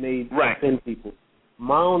 that may offend people.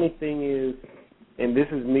 My only thing is, and this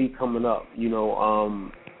is me coming up,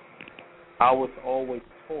 I was always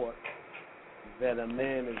taught that a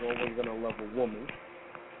man is always going to love a woman,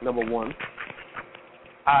 number one.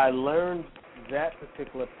 I learned that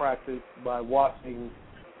particular practice by watching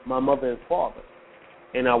my mother and father.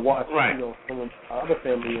 And I watched, some of my other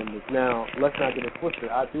family members. Now, let's not get it twisted.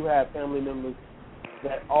 I do have family members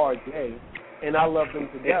that are gay, and I love them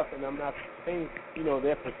to death, and I'm not saying,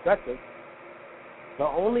 their perspective. The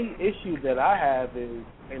only issue that I have is,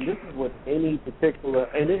 and this is with any particular,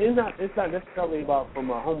 and it's not necessarily about from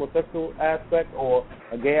a homosexual aspect or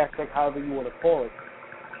a gay aspect, however you want to call it.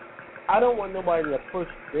 I don't want nobody to push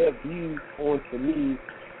their views onto me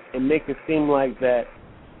and make it seem like that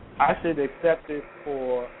I should accept it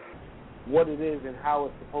for what it is and how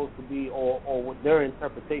it's supposed to be, or what their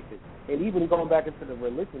interpretation. And even going back into the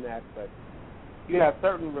religion aspect, you have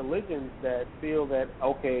certain religions that feel that,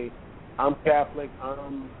 okay, I'm Catholic,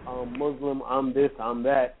 I'm Muslim, I'm this, I'm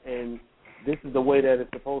that, and this is the way that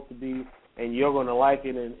it's supposed to be, and you're going to like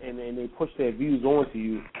it, and they push their views onto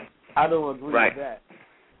you. I don't agree with that.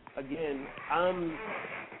 Again, I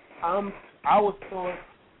was taught,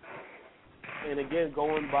 and again,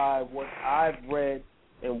 going by what I've read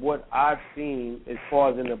and what I've seen as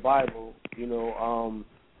far as in the Bible,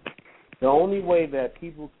 the only way that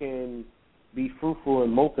people can be fruitful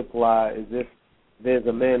and multiply is if there's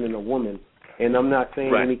a man and a woman. And I'm not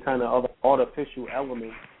saying any kind of other artificial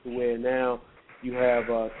elements to where now you have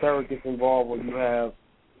surrogates involved or you have,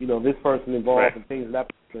 this person involved and things of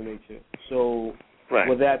that nature. So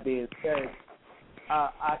with that being said,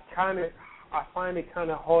 I find it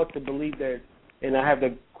kind of hard to believe that, and I have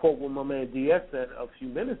the quote what my man DS said a few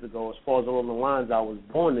minutes ago, as far as along the lines, I was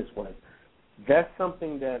born this way. That's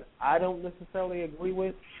something that I don't necessarily agree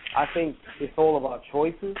with. I think it's all about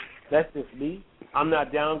choices. That's just me. I'm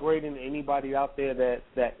not downgrading anybody out there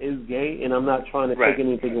that is gay, and I'm not trying to take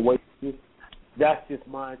anything away from you. That's just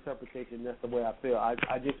my interpretation. That's the way I feel. I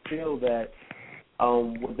just feel that,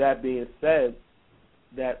 with that being said,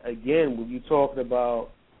 that, again, when you're talking about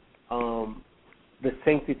the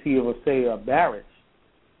sanctity of, say, a marriage,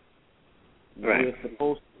 we're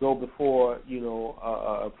supposed to go before,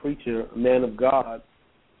 a preacher, a man of God,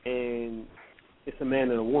 and it's a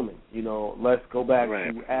man and a woman. Let's go back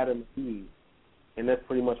to Adam and Eve, and that's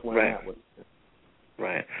pretty much where I'm at with it.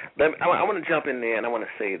 Right. I want to jump in there, and I want to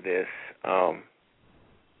say this.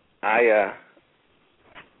 I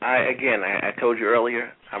told you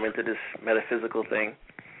earlier, I'm into this metaphysical thing,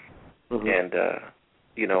 and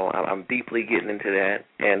I'm deeply getting into that,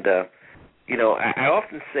 and I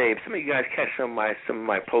often say, some of you guys catch some of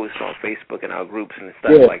my posts on Facebook and our groups and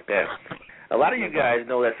stuff like that. A lot of you guys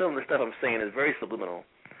know that some of the stuff I'm saying is very subliminal,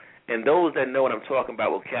 and those that know what I'm talking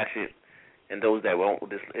about will catch it, and those that won't will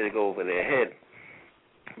just let it go over their head.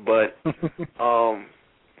 But,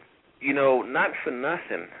 not for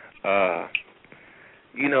nothing,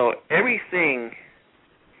 everything,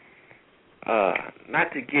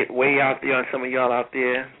 not to get way out there on some of y'all out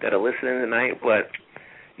there that are listening tonight, but,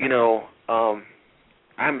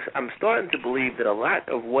 I'm starting to believe that a lot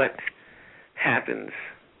of what happens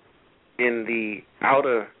in the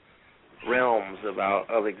outer realms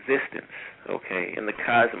of existence, in the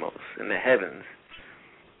cosmos, in the heavens,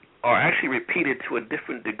 are actually repeated to a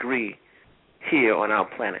different degree here on our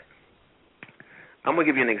planet. I'm going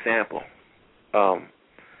to give you an example.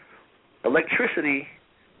 Electricity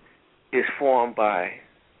is formed by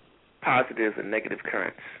positive and negative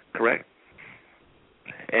currents, correct?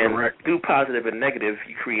 And through positive and negative,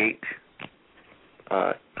 you create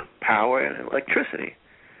power and electricity.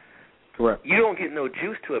 Correct. You don't get no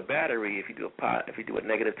juice to a battery if you do a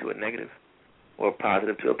negative to a negative, or a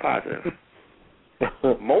positive to a positive.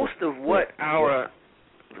 Most of what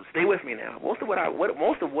stay with me now. Most of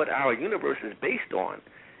what our universe is based on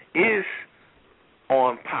is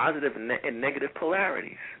on positive and negative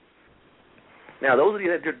polarities. Now, those of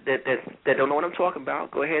you that don't know what I'm talking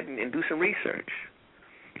about, go ahead and do some research.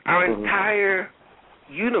 Our entire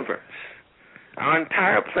universe, our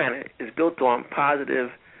entire planet is built on positive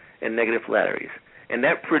and negative polarities, and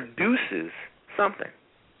that produces something.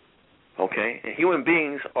 And human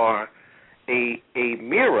beings are a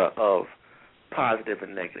mirror of positive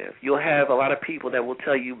and negative. You'll have a lot of people that will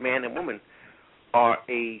tell you man and woman are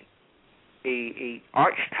a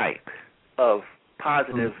archetype of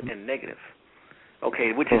positive and negative.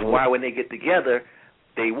 Which is why when they get together,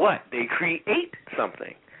 they create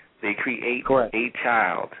something. They create a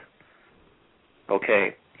child.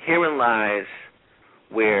 Herein lies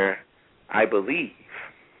where I believe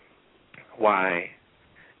why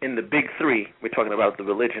in the big three, we're talking about the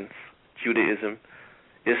religions, Judaism,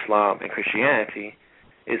 Islam, and Christianity,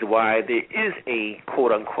 is why there is a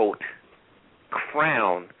quote-unquote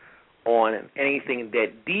crown on anything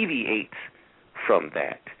that deviates from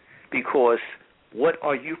that. Because what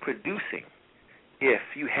are you producing if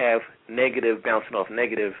you have negative bouncing off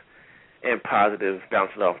negative and positive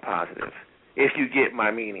bouncing off positive? If you get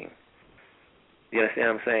my meaning. You understand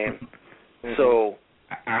what I'm saying? So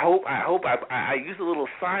I hope I use a little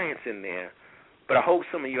science in there, but I hope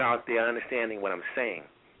some of you out there are understanding what I'm saying.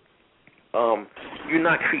 You're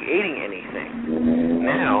not creating anything.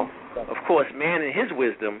 Now, of course, man in his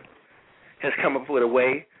wisdom has come up with a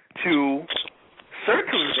way to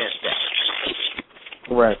circumvent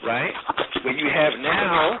that. Right. Where you have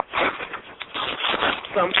now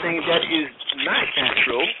something that is not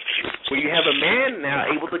natural, where you have a man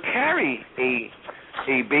now able to carry a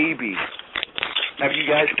baby. Have you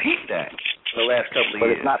guys peeped that the last couple of years? But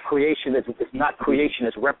it's not creation. It's not creation.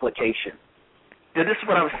 It's replication. This is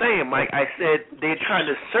what I'm saying, Mike. I said they're trying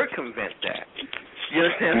to circumvent that. You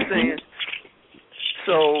understand what I'm saying?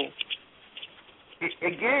 So,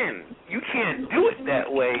 again, you can't do it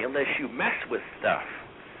that way unless you mess with stuff.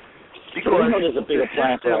 Because there's a bigger the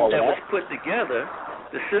plan for system all that that was put together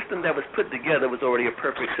the system that was put together was already a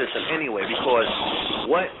perfect system anyway, because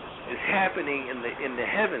what is happening in the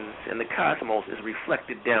heavens and the cosmos is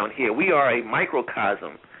reflected down here. We are a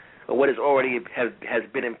microcosm of what is already has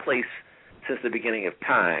been in place since the beginning of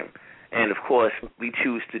time. And of course, we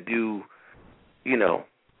choose to do,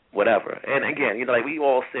 whatever. And again, like we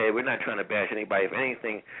all said, we're not trying to bash anybody for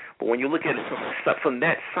anything, but when you look at it from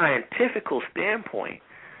that scientifical standpoint,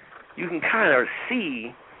 you can kind of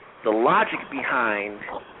see the logic behind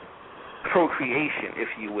procreation, if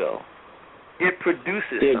you will. It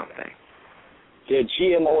produces something. They're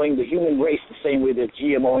GMOing the human race the same way they're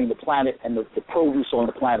GMOing the planet and the produce on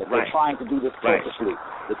the planet. Right. They're trying to do this purposely.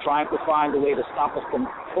 They're trying to find a way to stop us from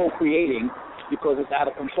procreating because it's out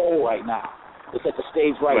of control right now. It's at the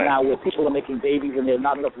stage right now where people are making babies and there's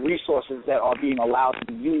not enough resources that are being allowed to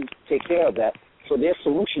be used to take care of that. So their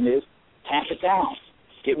solution is tamp it down.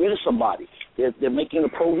 Get rid of somebody. They're making the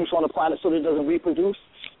produce on the planet so that it doesn't reproduce.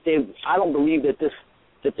 I don't believe that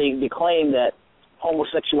they claim that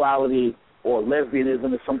homosexuality or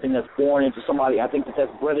lesbianism is something that's born into somebody. I think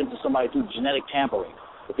that's bred into somebody through genetic tampering.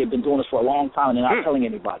 But they've been doing this for a long time and they're not telling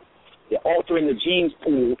anybody. They're altering the genes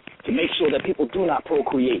pool to make sure that people do not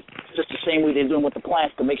procreate, just the same way they're doing with the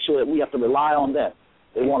plants to make sure that we have to rely on them.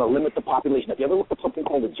 They want to limit the population. Have you ever looked at something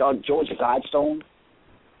called the Georgia Guidestone?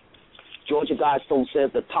 Georgia Guidestone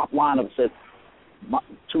says, the top line of it says,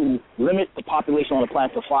 to limit the population on the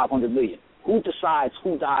planet to 500 million. Who decides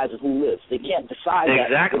who dies and who lives? They can't decide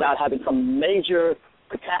that without having some major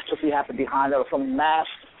catastrophe happen behind it or some mass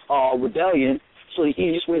rebellion. So the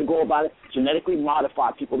easiest way to go about it, genetically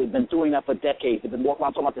modify people. They've been doing that for decades. They've been walking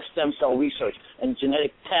around talking about the stem cell research and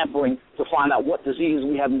genetic tampering to find out what diseases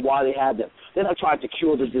we have and why they have them. They're not trying to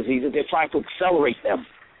cure the diseases. They're trying to accelerate them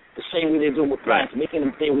the same way they're doing with plants, making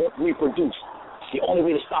them, they won't reproduce. The only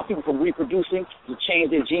way to stop people from reproducing is to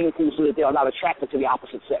change their gene pool so that they are not attracted to the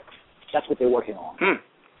opposite sex. That's what they're working on.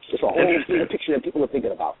 It's a whole bigger picture that people are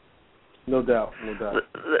thinking about. No doubt.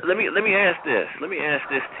 Let me ask this. Let me ask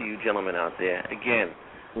this to you gentlemen out there. Again,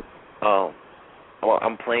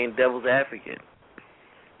 I'm playing devil's advocate.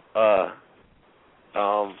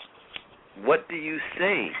 What do you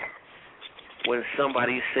say when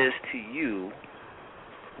somebody says to you,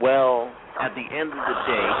 well, at the end of the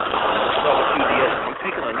day, I'm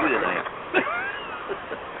picking on you tonight.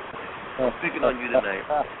 I'm picking on you tonight.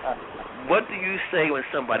 What do you say when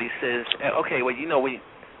somebody says, okay, well, the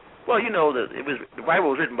Bible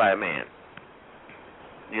was written by a man.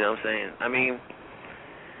 You know what I'm saying? I mean,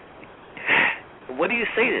 what do you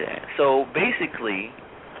say to that? So basically,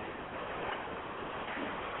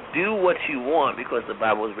 do what you want because the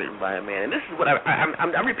Bible was written by a man. And this is what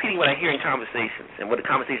I'm repeating what I hear in conversations and what the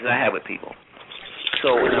conversations I have with people.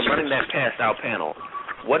 So when I'm running that past our panel,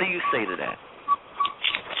 what do you say to that?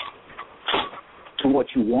 Do what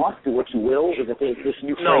you want, do what you will. Is it this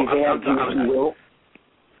new phrase do what you will?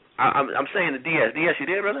 I'm saying to DS. DS, you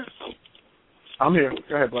there, brother? I'm here.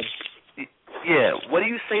 Go ahead, brother. Yeah. What do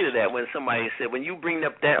you say to that when somebody said, when you bring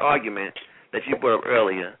up that argument that you brought up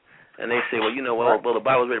earlier, and they say, well, the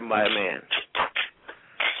Bible was written by a man?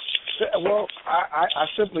 Well, I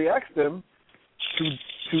simply asked them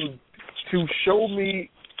to show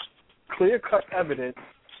me clear-cut evidence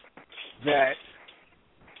that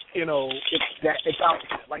it's out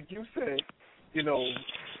there. Like you said,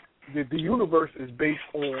 the universe is based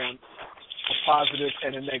on a positive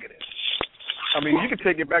and a negative. I mean, you can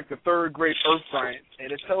take it back to third grade earth science,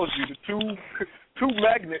 and it tells you the two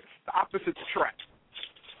magnets opposite attract.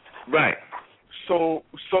 Right. So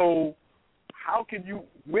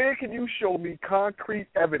where can you show me concrete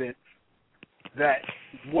evidence that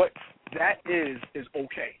what that is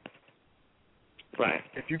okay? Right.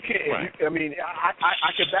 If you can't, I can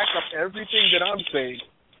back up everything that I'm saying,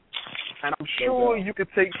 and I'm sure you could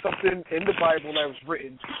take something in the Bible that was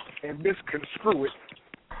written and misconstrue it,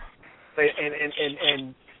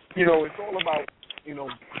 and it's all about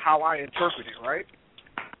how I interpret it, right?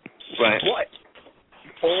 Right. But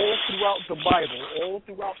all throughout the Bible, all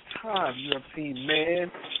throughout time, you have seen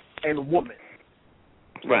man and woman.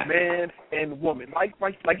 Right. Man and woman. Like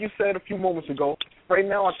you said a few moments ago. Right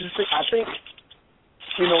now, I think.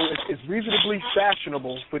 It's reasonably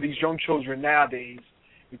fashionable for these young children nowadays,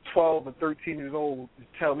 12 and 13 years old, to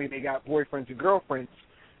tell me they got boyfriends and girlfriends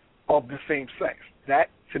of the same sex. That,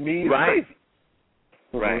 to me, is crazy.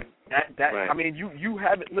 Right. Right. I mean, you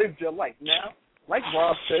haven't lived your life. Now, like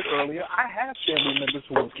Rob said earlier, I have family members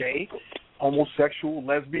who are gay, homosexual,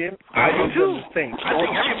 lesbian. I do too. I think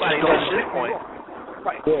everybody knows at this point.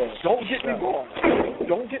 Right. Don't get me wrong.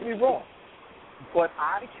 Don't get me wrong. But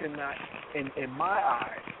I cannot, in my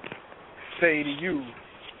eyes, say to you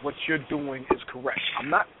what you're doing is correct. I'm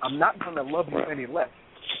not going to love you any less.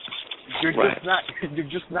 You're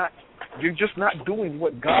just not doing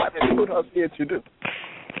what God has put us here to do.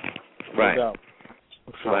 Right.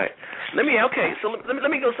 Right. Let me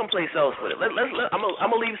go someplace else with it. I'm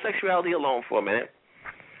gonna leave sexuality alone for a minute.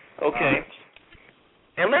 Okay.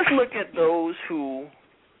 And let's look at those who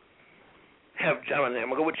have. I'm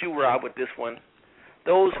gonna go with you, Rob, with this one.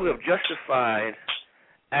 Those who have justified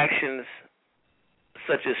actions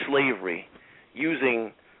such as slavery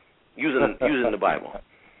using the Bible.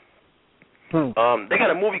 They got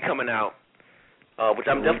a movie coming out, which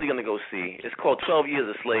I'm definitely going to go see. It's called 12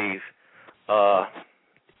 Years a Slave.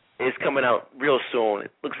 It's coming out real soon.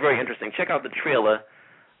 It looks very interesting. Check out the trailer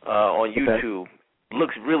on YouTube. It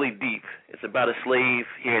looks really deep. It's about a slave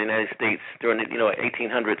here in the United States during the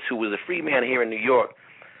 1800s who was a free man here in New York,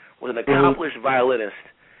 was an accomplished violinist,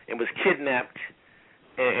 and was kidnapped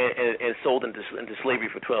and sold into slavery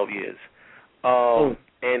for 12 years.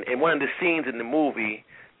 And one of the scenes in the movie,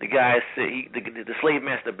 the guy the slave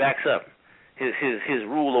master backs up his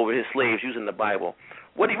rule over his slaves using the Bible.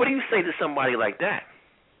 What do you say to somebody like that?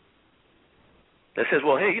 That says,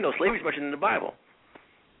 well, hey, slavery's mentioned in the Bible.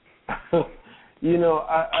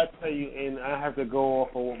 I tell you, and I have to go off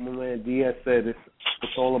of what my man Diaz said.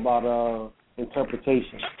 It's all about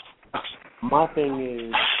interpretation. My thing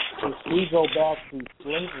is, if we go back to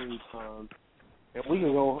slavery times, and we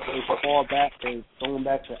can go as far back as going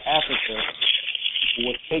back to Africa,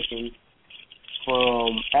 was taken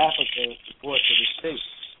from Africa brought to the States.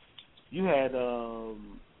 You had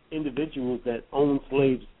individuals that owned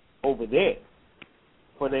slaves over there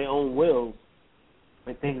for their own wills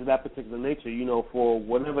and things of that particular nature, for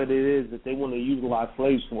whatever it is that they want to utilize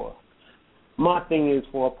slaves for. My thing is,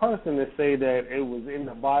 for a person to say that it was in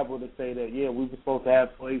the Bible to say that, yeah, we were supposed to have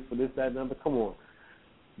slaves for this, that, and other, come on.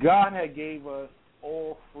 God had gave us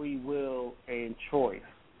all free will and choice.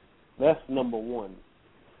 That's number one.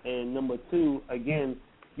 And number two, again,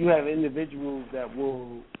 you have individuals that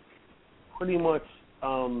will pretty much,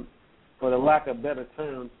 for the lack of better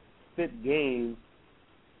terms, spit game.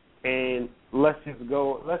 And let's just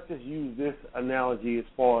use this analogy as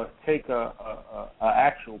far as take a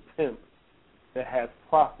actual pimp that has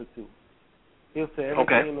prostitutes. He'll say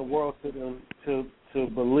everything in the world to them to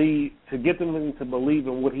believe, to get them to believe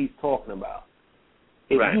in what he's talking about.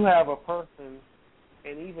 If you have a person,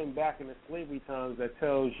 and even back in the slavery times, that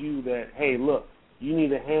tells you that, hey, look, you need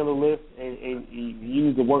to handle this, and you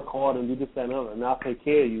need to work hard and do this, that, and other, and I'll take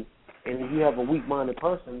care of you. And if you have a weak-minded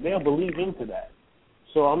person, they'll believe into that.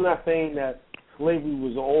 So I'm not saying that slavery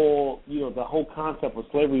was all, the whole concept of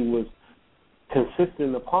slavery was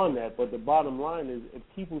consistent upon that, but the bottom line is if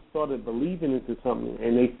people started believing into something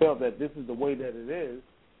and they felt that this is the way that it is,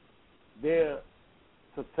 they're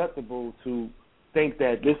susceptible to think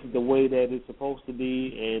that this is the way that it's supposed to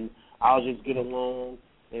be, and I'll just get along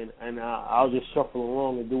and I'll just shuffle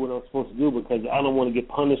along and do what I'm supposed to do because I don't want to get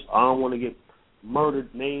punished, I don't want to get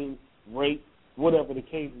murdered, maimed, raped, whatever the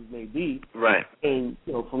cases may be. Right. And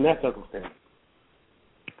from that circumstance.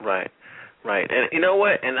 Right. And you know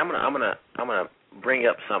what? And I'm gonna bring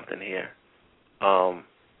up something here.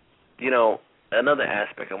 Another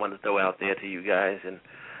aspect I want to throw out there to you guys, and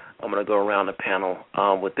I'm gonna go around the panel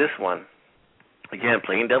with this one. Again,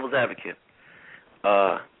 playing devil's advocate.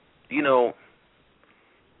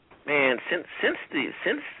 Man, since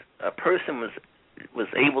a person was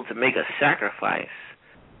able to make a sacrifice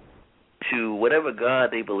to whatever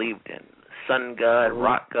God they believed in, sun god,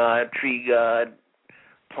 rock god, tree god,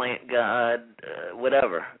 plant god,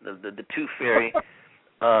 whatever, the tooth fairy,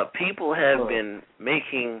 people have been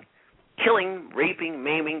killing, raping,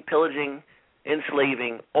 maiming, pillaging,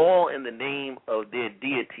 enslaving, all in the name of their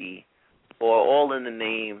deity, or all in the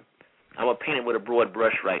name, I'm going to paint it with a broad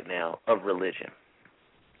brush right now, of religion.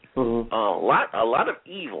 Mm-hmm. A lot of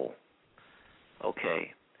evil,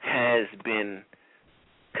 has been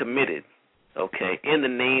committed, in the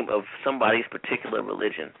name of somebody's particular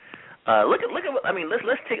religion. Look at.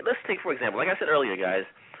 Let's take for example, like I said earlier, guys.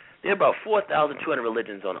 There are about 4,200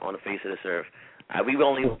 religions on the face of this earth. We've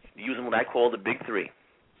only using what I call the big three.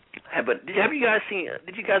 But did you guys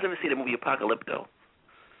ever see the movie Apocalypto?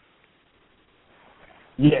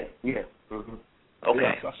 Yeah. Mm-hmm.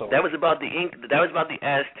 Okay, yes, that was about the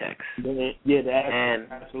Aztecs. Yeah, the Aztecs.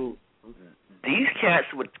 And absolutely. These cats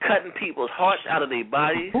were cutting people's hearts out of their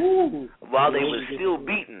bodies while they were still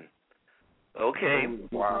beaten. Okay.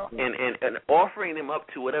 Wow. And offering them up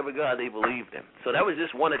to whatever God they believed in. So that was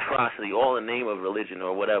just one atrocity, all in the name of religion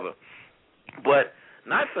or whatever. But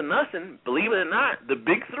not for nothing, believe it or not, the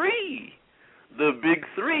big three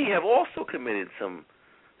have also committed some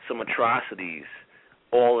atrocities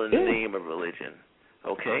all in the name of religion.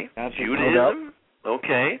 Okay? Absolutely. Judaism,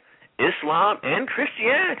 okay, Islam, and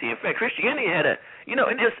Christianity. In fact, Christianity had a,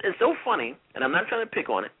 it's so funny, and I'm not trying to pick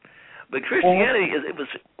on it, but Christianity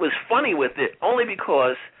was funny with it only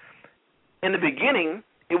because in the beginning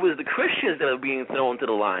it was the Christians that were being thrown to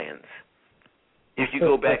the lions. If you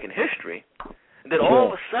go back in history, then all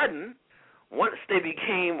of a sudden, once they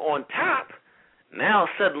became on top, now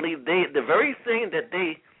suddenly the very thing that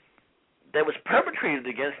was perpetrated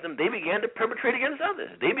against them, they began to perpetrate against others.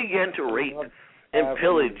 They began to rape and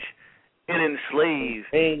pillage and enslave.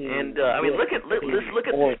 And let's look at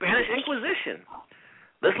the Spanish Inquisition.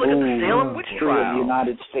 Let's look at the Salem witch trial. In the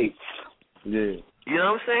United States. Yeah. You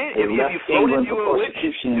know what I'm saying? If you floated, you were a witch.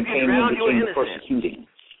 If you drowned, you were innocent.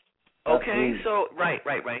 Okay, so right.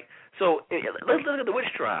 So let's look at the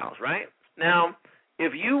witch trials, right? Now,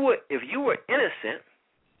 if you were innocent,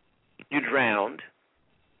 you drowned,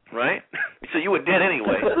 right? So you were dead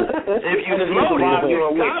anyway. If you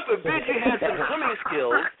floated, God forbid you had some swimming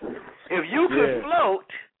skills. If you could float,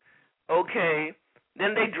 okay,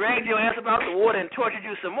 then they dragged your ass about the water and tortured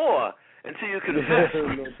you some more until you confessed. You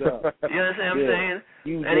understand what I'm saying?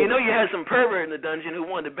 And you had some pervert in the dungeon who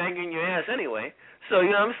wanted to bang in your ass anyway. So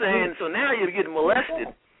you know what I'm saying? So now you're getting molested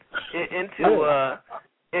into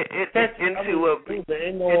saying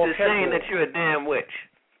that you're a damn witch.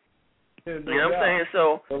 You know what I'm saying?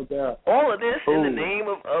 So all of this in the name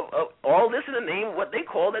of all this in the name of what they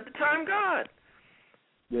called at the time God.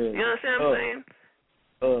 You understand what I'm saying?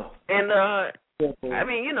 And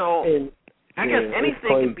I guess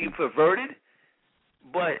anything can be perverted,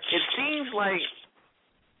 but it seems like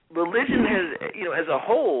religion has, as a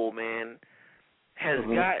whole, man, has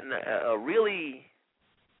gotten a really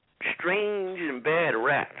strange and bad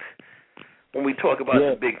rap when we talk about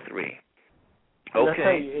the big three.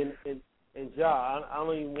 Okay. And Ja, I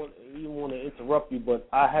don't even want to interrupt you, but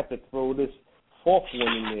I have to throw this fourth one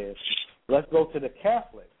in there. Let's go to the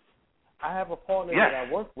Catholics. I have a partner that I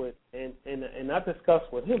work with, and I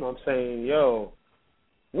discussed with him. I'm saying,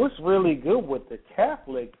 what's really good with the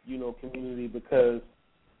Catholic, community, because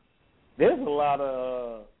there's a lot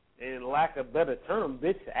of, in lack of a better term,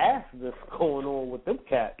 bitch ass that's going on with them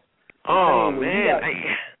cats. Oh man,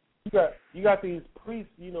 you got these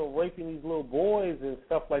priests, raping these little boys and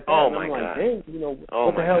stuff like that. Oh and my I'm like, God. dang,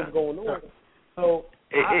 what the hell's going on? So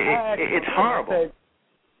it's horrible.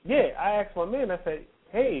 I asked my man. I said,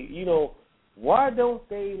 hey, why don't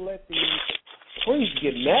they let these priests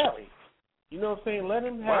get married? You know what I'm saying? Let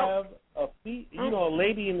him have a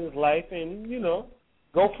lady in his life, and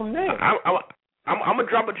go from there. I'm gonna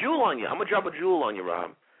drop a jewel on you.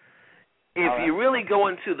 Rob. If you really go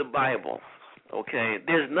into the Bible, okay,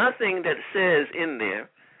 there's nothing that says in there,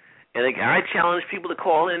 and I challenge people to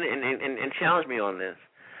call in and challenge me on this.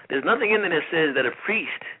 There's nothing in there that says that a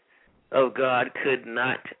priest of God could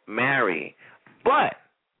not marry, but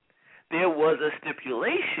there was a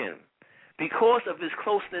stipulation. Because of his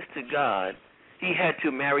closeness to God, he had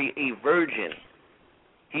to marry a virgin.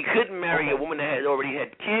 He couldn't marry a woman that had already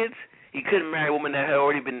had kids. He couldn't marry a woman that had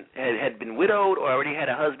already been widowed or already had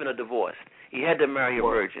a husband or divorced. He had to marry a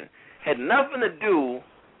virgin. Had nothing to do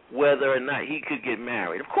whether or not he could get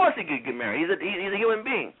married. Of course he could get married. He's a human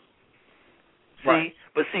being. See?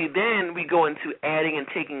 But then we go into adding and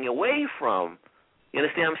taking away from. You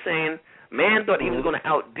understand what I'm saying? Man thought he was going to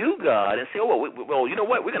outdo God and say, well, you know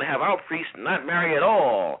what? We're going to have our priest not marry at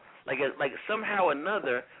all. Like somehow or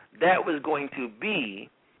another, that was going to be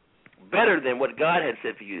better than what God had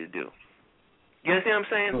said for you to do. You understand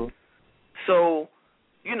what I'm saying? So,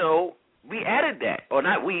 we added that. Or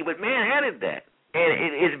not we, but man added that.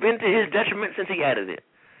 And it's been to his detriment since he added it.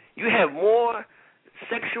 You have more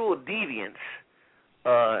sexual deviance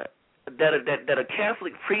that a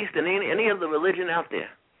Catholic priest than any other religion out there.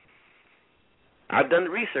 I've done the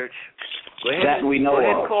research. Go ahead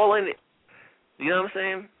and call in. You know what I'm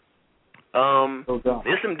saying?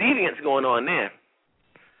 There's some deviance going on there.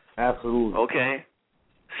 Absolutely. Okay.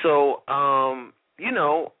 So,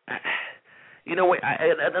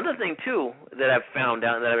 another thing too that I've found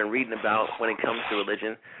out and that I've been reading about when it comes to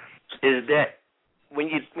religion is that when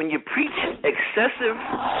you preach excessive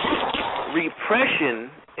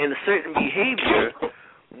repression in a certain behavior,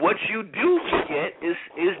 what you do get is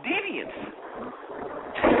deviance.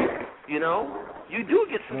 You do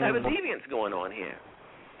get some type of deviance going on here.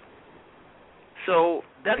 So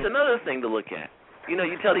that's another thing to look at. You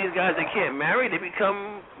tell these guys they can't marry, they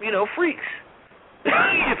become, freaks,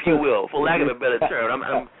 if you will, for lack of a better term.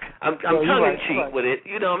 I'm tongue in cheek with it.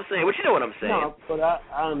 You know what I'm saying? But you know what I'm saying. No, but I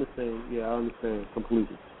understand. Yeah, I understand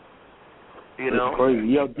completely. It's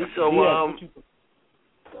crazy. so what you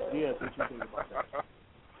think about that?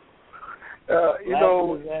 You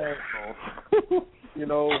know, you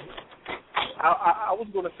know, I was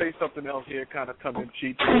going to say something else here, kind of tongue in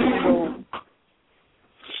cheek. You know,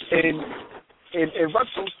 in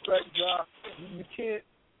retrospect, Josh,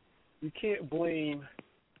 you can't blame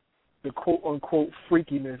the quote unquote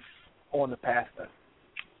freakiness on the pastor.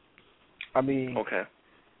 I mean, okay.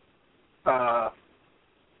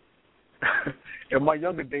 In my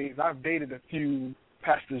younger days, I've dated a few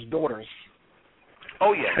pastors' daughters.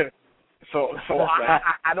 Oh yeah. So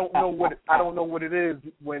I don't know what it is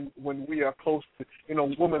when we are close to, you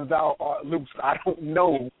know, women thou art loose. I don't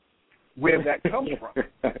know where that comes from.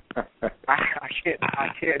 I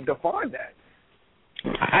can't define that.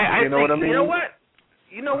 I you know think, what I mean?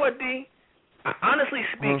 You know what, D? Honestly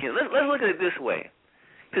speaking, let's look at it this way.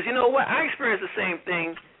 Because you know what? I experienced the same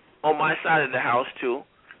thing on my side of the house, too.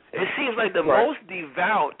 It seems like the most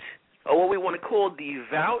devout, or what we want to call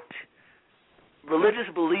devout, religious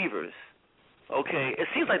believers, okay, it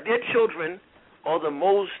seems like their children are the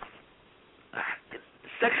most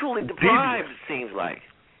sexually deprived, it seems like.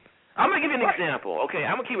 I'm going to give you an example, okay?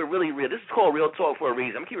 I'm going to keep it really real. This is called Real Talk for a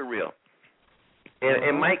reason. I'm going to keep it real.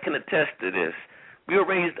 And Mike can attest to this.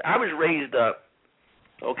 I was raised up,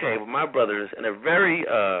 okay, with my brothers in a very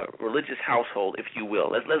religious household, if you will.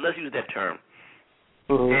 Let's use that term.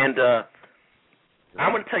 And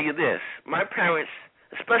I'm going to tell you this. My parents,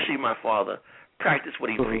 especially my father, practiced what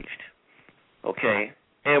he preached, okay?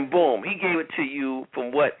 And boom, he gave it to you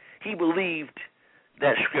from what he believed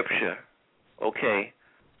that scripture, okay,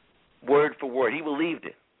 word for word. He believed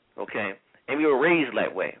it, okay? And we were raised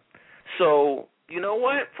that way. So, you know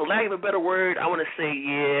what? For lack of a better word, I want to say,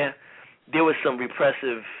 yeah, there was some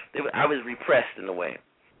I was repressed in a way.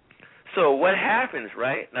 So what happens,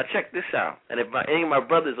 right? Now check this out. And if any of my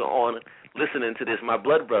brothers are on listening to this, my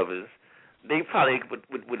blood brothers, they probably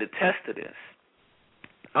would attest to this.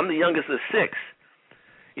 I'm the youngest of 6.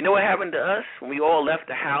 You know what happened to us when we all left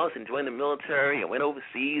the house and joined the military and went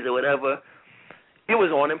overseas or whatever? It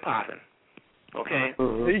was on and popping, okay?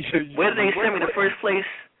 Where did they send me the first place?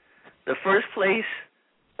 The first place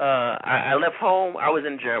I left home, I was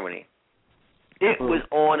in Germany. It was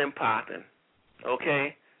on and popping,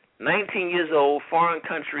 okay? 19 years old, foreign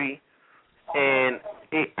country, and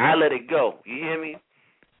I let it go. You hear me?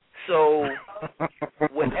 So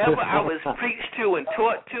whatever I was preached to and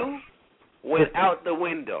taught to went out the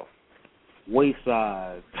window.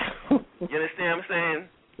 Wayside. You understand what I'm saying?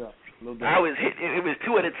 Yeah, I was hit. It was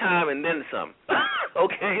 2 at a time and then some.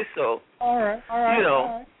 Okay, so all right. You know.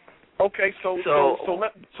 All right. Okay, so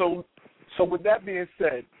with that being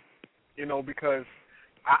said, you know, because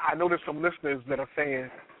I know there's some listeners that are saying,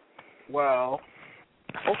 well,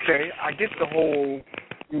 okay, I get the whole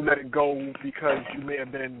you let it go because you may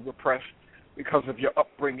have been repressed because of your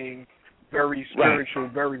upbringing, very spiritual,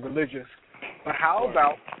 very religious. But how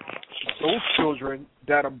about those children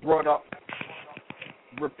that are brought up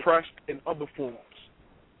repressed in other forms?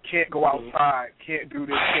 Can't go outside, can't do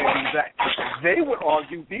this, can't do that. They would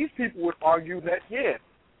argue, these people would argue that, yeah,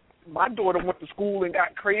 my daughter went to school and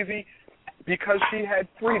got crazy because she had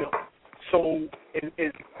freedom. So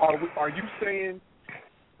are you saying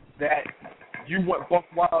that you went buck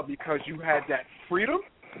wild because you had that freedom?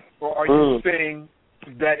 Or are you saying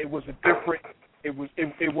that it was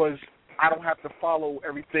I don't have to follow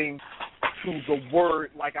everything to the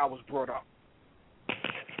word like I was brought up?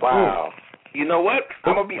 Wow. You know what?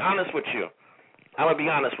 I'm going to be honest with you. I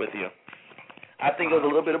think it was a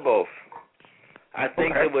little bit of both. I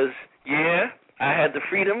think it was, I had the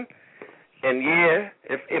freedom, and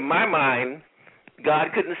if in my mind,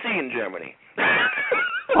 God couldn't see in Germany.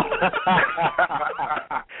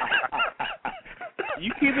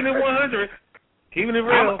 You keeping it 100. Keeping it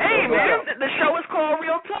real. Hey, man, the show is called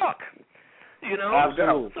Real Talk. You know?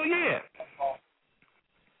 Absolutely. So, yeah.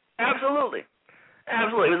 Absolutely.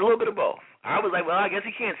 It was a little bit of both. I was like, well, I guess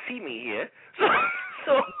he can't see me here.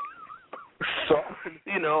 So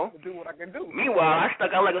you know, do what I can do. Meanwhile, I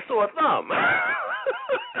stuck out like a sore thumb.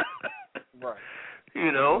 Right.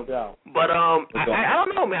 You know, no doubt. But I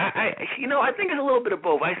don't know, man. I think it's a little bit of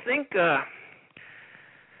both. I think, wow.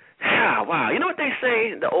 You know what they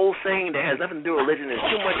say? The old saying that has nothing to do with religion is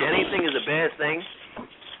too much of anything is a bad thing.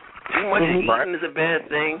 Too much of eating is a bad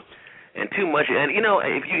thing, and too much. And you know,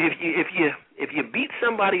 if you beat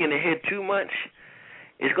somebody in the head too much,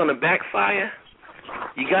 it's going to backfire.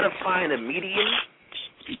 You got to find a medium.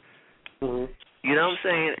 You know what I'm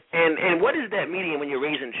saying? And what is that medium when you're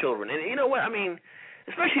raising children? And you know what? I mean,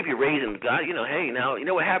 especially if you're raising God, you know, hey, now, you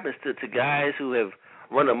know what happens to guys who have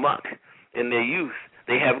run amok in their youth?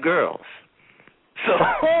 They have girls. So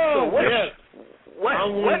what do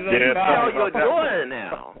you tell your daughter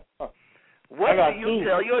now? what do you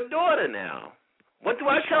tell your daughter now? What do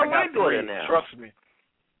I tell my daughter now? Trust me.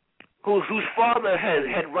 Whose father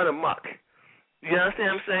had run amok. You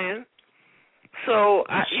understand what I'm saying? So,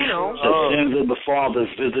 the sins of the fathers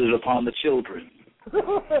visited upon the children.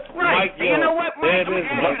 Right. And you know what, Mike? Let me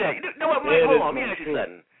ask you that. You know what, Mike? Hold on.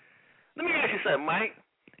 Let me ask you something, Mike.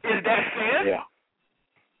 Is that fair? Yeah.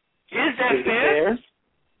 Is that fair?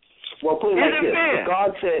 Well, put it like this. Fair? If God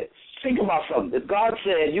said, think about something. If God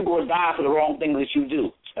said you're going to die for the wrong things that you do,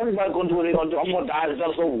 everybody's going to do what they're going to do. I'm going to die,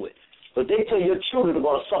 that's over with. But they tell your children are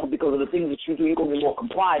going to suffer because of the things that you do. You're going to be more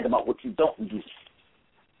compliant about what you don't do.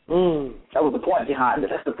 That was the point behind it.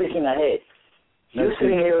 That's the thinking ahead. You're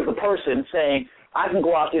sitting here as a person saying, I can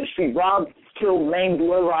go out there in the street, rob, kill, maim,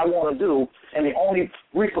 do whatever I want to do, and the only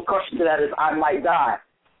repercussion to that is I might die.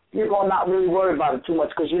 You're going to not really worry about it too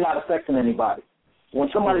much because you're not affecting anybody.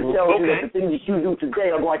 When somebody tells you that the things that you do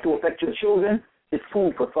today are going to affect your children, it's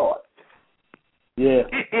food for thought. Yeah.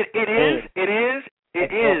 It is.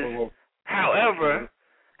 However,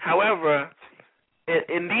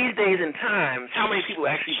 in these days and times, how many people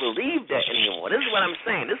actually believe that anymore? This is what I'm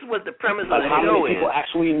saying. This is what the premise of the show is. How many people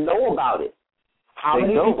actually know about it? How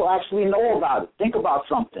many people actually know about it? Think about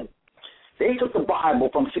something. They took the Bible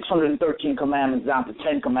from 613 commandments down to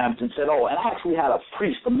 10 commandments and said, and I actually had a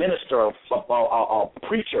priest, a minister, a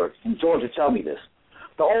preacher in Georgia tell me this.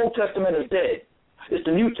 The Old Testament is dead. It's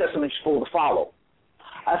the New Testament you're supposed to follow.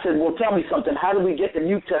 I said, well, tell me something. How did we get the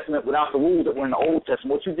New Testament without the rules that were in the Old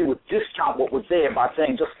Testament? What you did was discount what was there by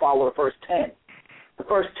saying just follow the first 10. The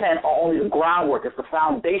first 10 are only the groundwork. It's the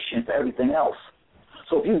foundation for everything else.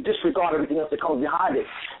 So if you disregard everything else that comes behind it,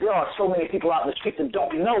 there are so many people out in the street that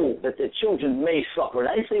don't know that their children may suffer. And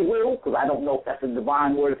I didn't say will, because I don't know if that's a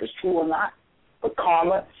divine word, if it's true or not. But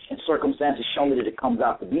karma and circumstances show me that it comes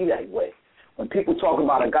out to be that way. When people talk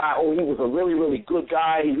about a guy, he was a really, really good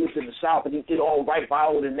guy, he lived in the South, and he did all right by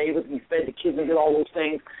all the neighbors, and he fed the kids and did all those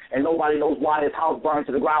things, and nobody knows why his house burned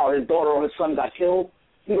to the ground or his daughter or his son got killed,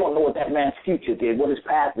 you don't know what that man's future did, what his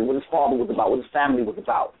past did, what his father was about, what his family was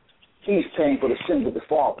about. He's paying for the sins of his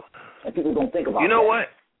father, and people don't think about that. You know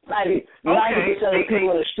what? 90% of the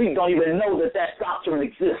people in the street don't even know that doctrine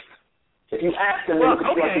exists. If you ask them, they look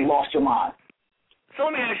at you like you lost your mind. So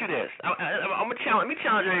let me ask you this. I'm gonna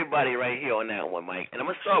challenge everybody right here on that one, Mike. And I'm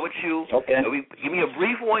gonna start with you. Okay. Give me a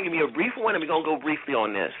brief one, and we're gonna go briefly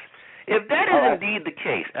on this. If that is indeed the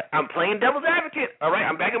case, I'm playing devil's advocate. All right,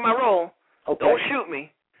 I'm back in my role. Okay. Don't shoot me.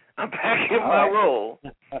 I'm back in my role.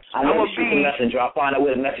 I'm gonna shoot the messenger. I'll find out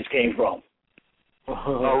where the message came from.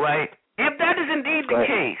 All right. If that is indeed the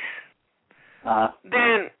case,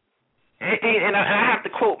 then, and I have to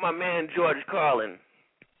quote my man George Carlin.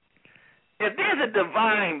 If there's a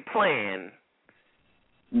divine plan,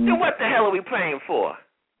 then what the hell are we praying for?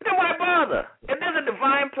 Then why bother? If there's a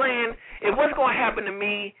divine plan, if what's going to happen to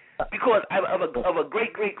me because of a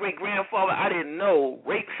great-great-great-grandfather I didn't know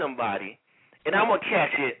raped somebody, and I'm going to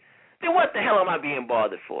catch it, then what the hell am I being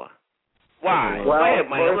bothered for? Why? Well, go ahead,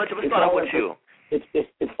 Mike. Let's start off with you.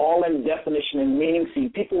 It's all in definition and meaning. See,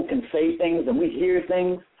 people can say things and we hear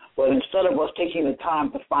things, but instead of us taking the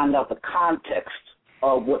time to find out the context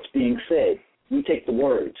of what's being said, we take the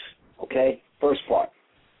words, okay? First part.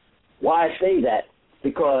 Why I say that?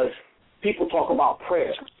 Because people talk about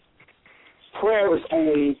prayer. Prayer is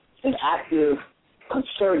only an active,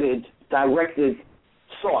 concerted, directed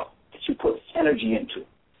thought that you put energy into,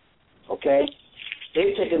 okay?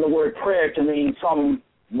 They've taken the word prayer to mean some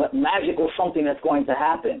magical something that's going to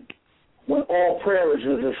happen. When all prayer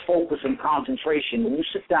is focus and concentration, when you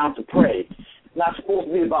sit down to pray, it's not supposed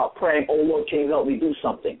to be about praying, oh, Lord, can you help me do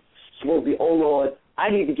something? It's supposed to be, oh, Lord, I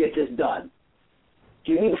need to get this done.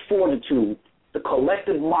 Give me the fortitude, the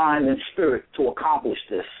collective mind and spirit to accomplish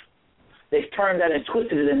this. They've turned that and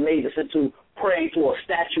twisted it and made this into praying to a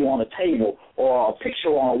statue on a table or a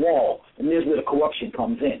picture on a wall, and there's where the corruption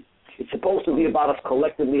comes in. It's supposed to be about us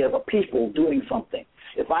collectively as a people doing something.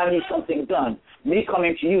 If I need something done, me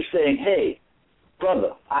coming to you saying, hey,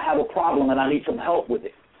 brother, I have a problem and I need some help with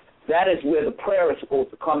it. That is where the prayer is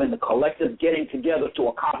supposed to come in, the collective getting together to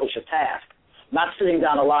accomplish a task. Not sitting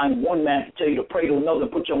down allowing one man to tell you to pray to another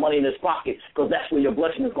and put your money in his pocket, because that's where your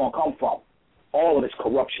blessing is going to come from. All of it's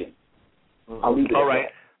corruption. I'll leave it All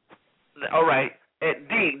right. All right.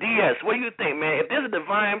 DS, what do you think, man? If there's a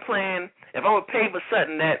divine plan, if I'm going to pay for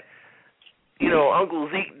something that, Uncle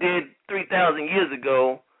Zeke did 3,000 years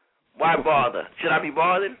ago, why bother? Should I be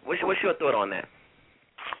bothered? What's your thought on that?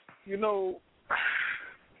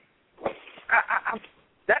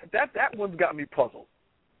 That one's got me puzzled.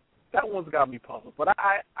 But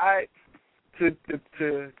I to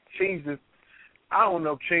change this, I don't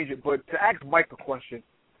know, change it, but to ask Mike a question.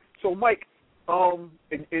 So, Mike,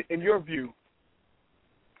 in your view,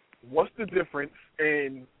 what's the difference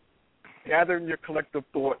in gathering your collective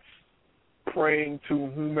thoughts, praying to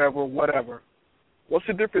whomever, whatever? What's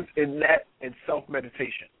the difference in that and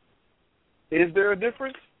self-meditation? Is there a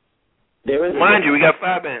difference? There is. Mind you, we got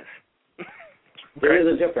 5 minutes. There is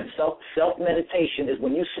a difference. Self-meditation is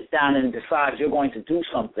when you sit down and decide you're going to do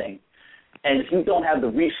something, and if you don't have the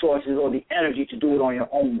resources or the energy to do it on your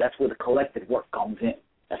own, that's where the collective work comes in.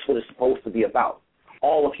 That's what it's supposed to be about.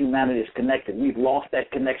 All of humanity is connected. We've lost that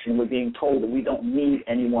connection. We're being told that we don't need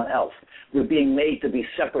anyone else. We're being made to be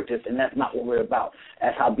separatists, and that's not what we're about.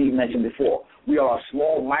 As Habib mentioned before, we are a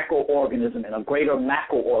small microorganism and a greater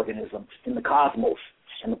macroorganism in the cosmos,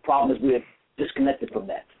 and the problem is we're disconnected from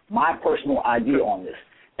that. My personal idea on this,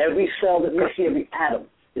 every cell that we see, every atom,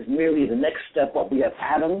 is merely the next step up. We have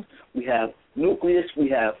atoms, we have nucleus, we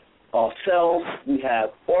have cells, we have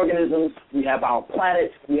organisms, we have our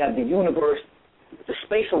planet, we have the universe. The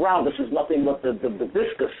space around us is nothing but the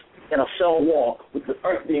viscous in a cell wall, with the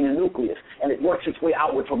earth being a nucleus, and it works its way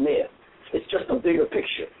outward from there. It's just a bigger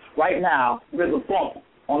picture. Right now, there's a bump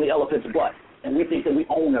on the elephant's butt, and we think that we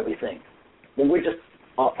own everything. But we're just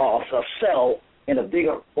a cell in a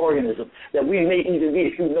bigger organism that we may even be,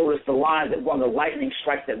 if you notice the lines that run the lightning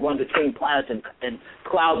strikes that run between planets and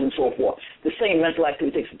clouds and so forth. The same mental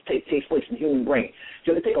activity takes place in the human brain.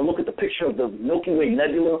 You ever take a look at the picture of the Milky Way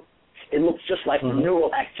Nebula? It looks just like the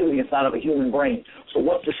neural activity inside of a human brain. So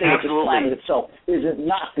what's to say that this planet itself is it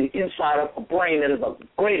not the inside of a brain that is a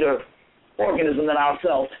greater organism than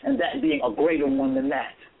ourselves, and that being a greater one than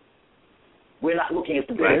that? We're not looking at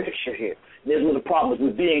the bigger picture here. There's where the problem is.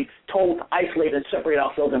 We're being told to isolate and separate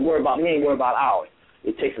ourselves and worry about me and worry about ours.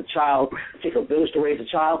 It takes a child, it takes a village to raise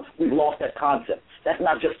a child. We've lost that concept. That's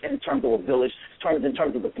not just in terms of a village, it's in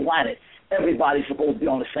terms of the planet. Everybody's supposed to be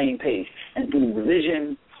on the same page. And through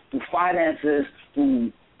religion, through finances,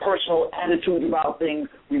 through personal attitudes about things,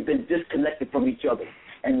 we've been disconnected from each other.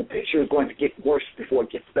 And the picture is going to get worse before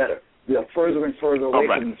it gets better. We are further and further away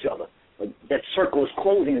from each other. That circle is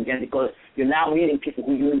closing again because you're now meeting people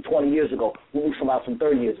who you knew 20 years ago, who knew somebody from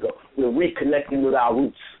 30 years ago. We're reconnecting with our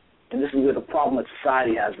roots. And this is where the problem that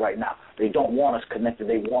society has right now. They don't want us connected.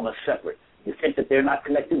 They want us separate. You think that they're not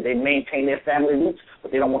connected. They maintain their family roots,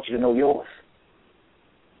 but they don't want you to know yours.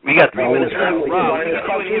 We got 3 minutes left. Rob, we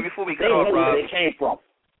got you in here before we cut off, Rob. Where they came from.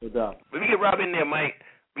 Let me get Rob in there, Mike.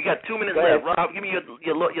 We got 2 minutes left. Rob, give me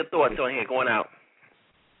your thoughts on here going out.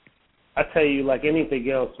 I tell you, like anything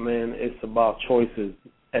else, man, it's about choices.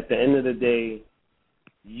 At the end of the day,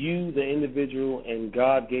 you, the individual, and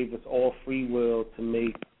God gave us all free will to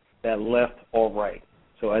make that left or right.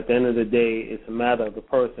 So at the end of the day, it's a matter of the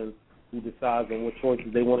person who decides on what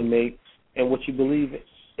choices they want to make and what you believe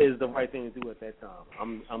is the right thing to do at that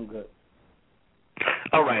time. I'm good.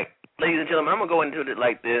 All right. Ladies and gentlemen, I'm going to go into it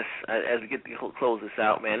like this as we get to close this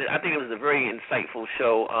out, man. I think it was a very insightful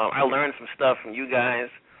show. I learned some stuff from you guys.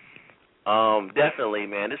 Definitely,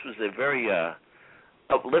 man. This was a very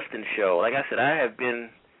uplifting show. Like I said, I have been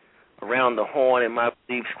around the horn in my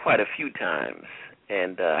beliefs quite a few times,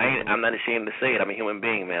 and I'm not ashamed to say it. I'm a human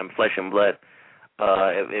being, man. I'm flesh and blood.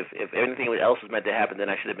 If anything else was meant to happen, then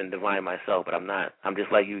I should have been divine myself, but I'm not. I'm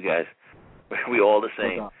just like you guys. We're all the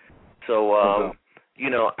same. So,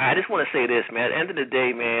 I just want to say this, man. At the end of the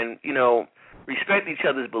day, man, respect each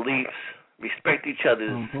other's beliefs, respect each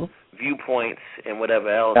other's viewpoints and whatever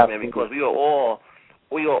else, man, because we are all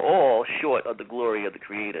short of the glory of the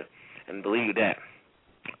Creator, and believe that.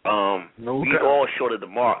 We're all short of the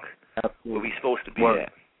mark where we're supposed to be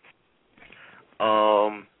at.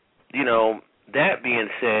 That being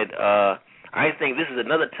said, I think this is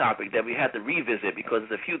another topic that we have to revisit because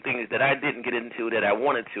there's a few things that I didn't get into that I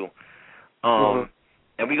wanted to.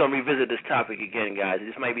 And we're going to revisit this topic again, guys.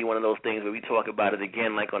 This might be one of those things where we talk about it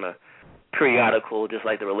again like on a periodical, just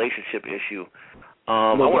like the relationship issue.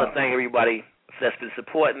 I want to thank everybody that's been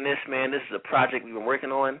supporting this, man. This is a project we've been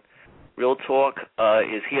working on. Real Talk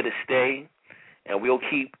is here to stay, and we'll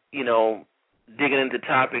keep, digging into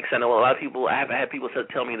topics. I know a lot of people, I have had people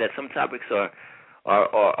tell me that some topics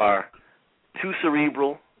are too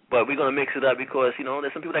cerebral, but we're going to mix it up because,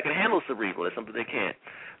 there's some people that can handle cerebral. There's some people that can't.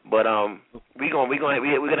 But we're going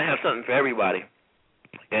to have something for everybody,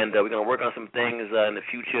 and we're going to work on some things in the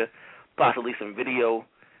future, possibly some video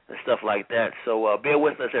and stuff like that. So bear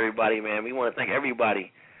with us, everybody, man. We want to thank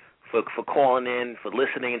everybody for calling in, for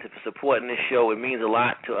listening, and for supporting this show. It means a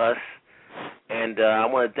lot to us. And I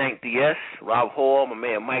want to thank DS, Rob Hall, my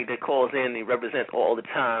man Mike that calls in. He represents all the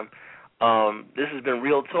time. This has been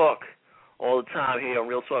Real Talk all the time here on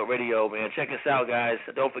Real Talk Radio, man. Check us out, guys.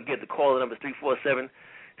 Don't forget to call the number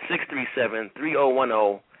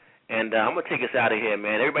 347-637-3010. And I'm going to take us out of here,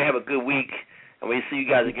 man. Everybody have a good week, and we'll see you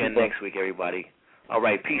guys again next week, everybody. All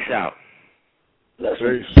right, peace out.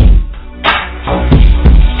 Peace.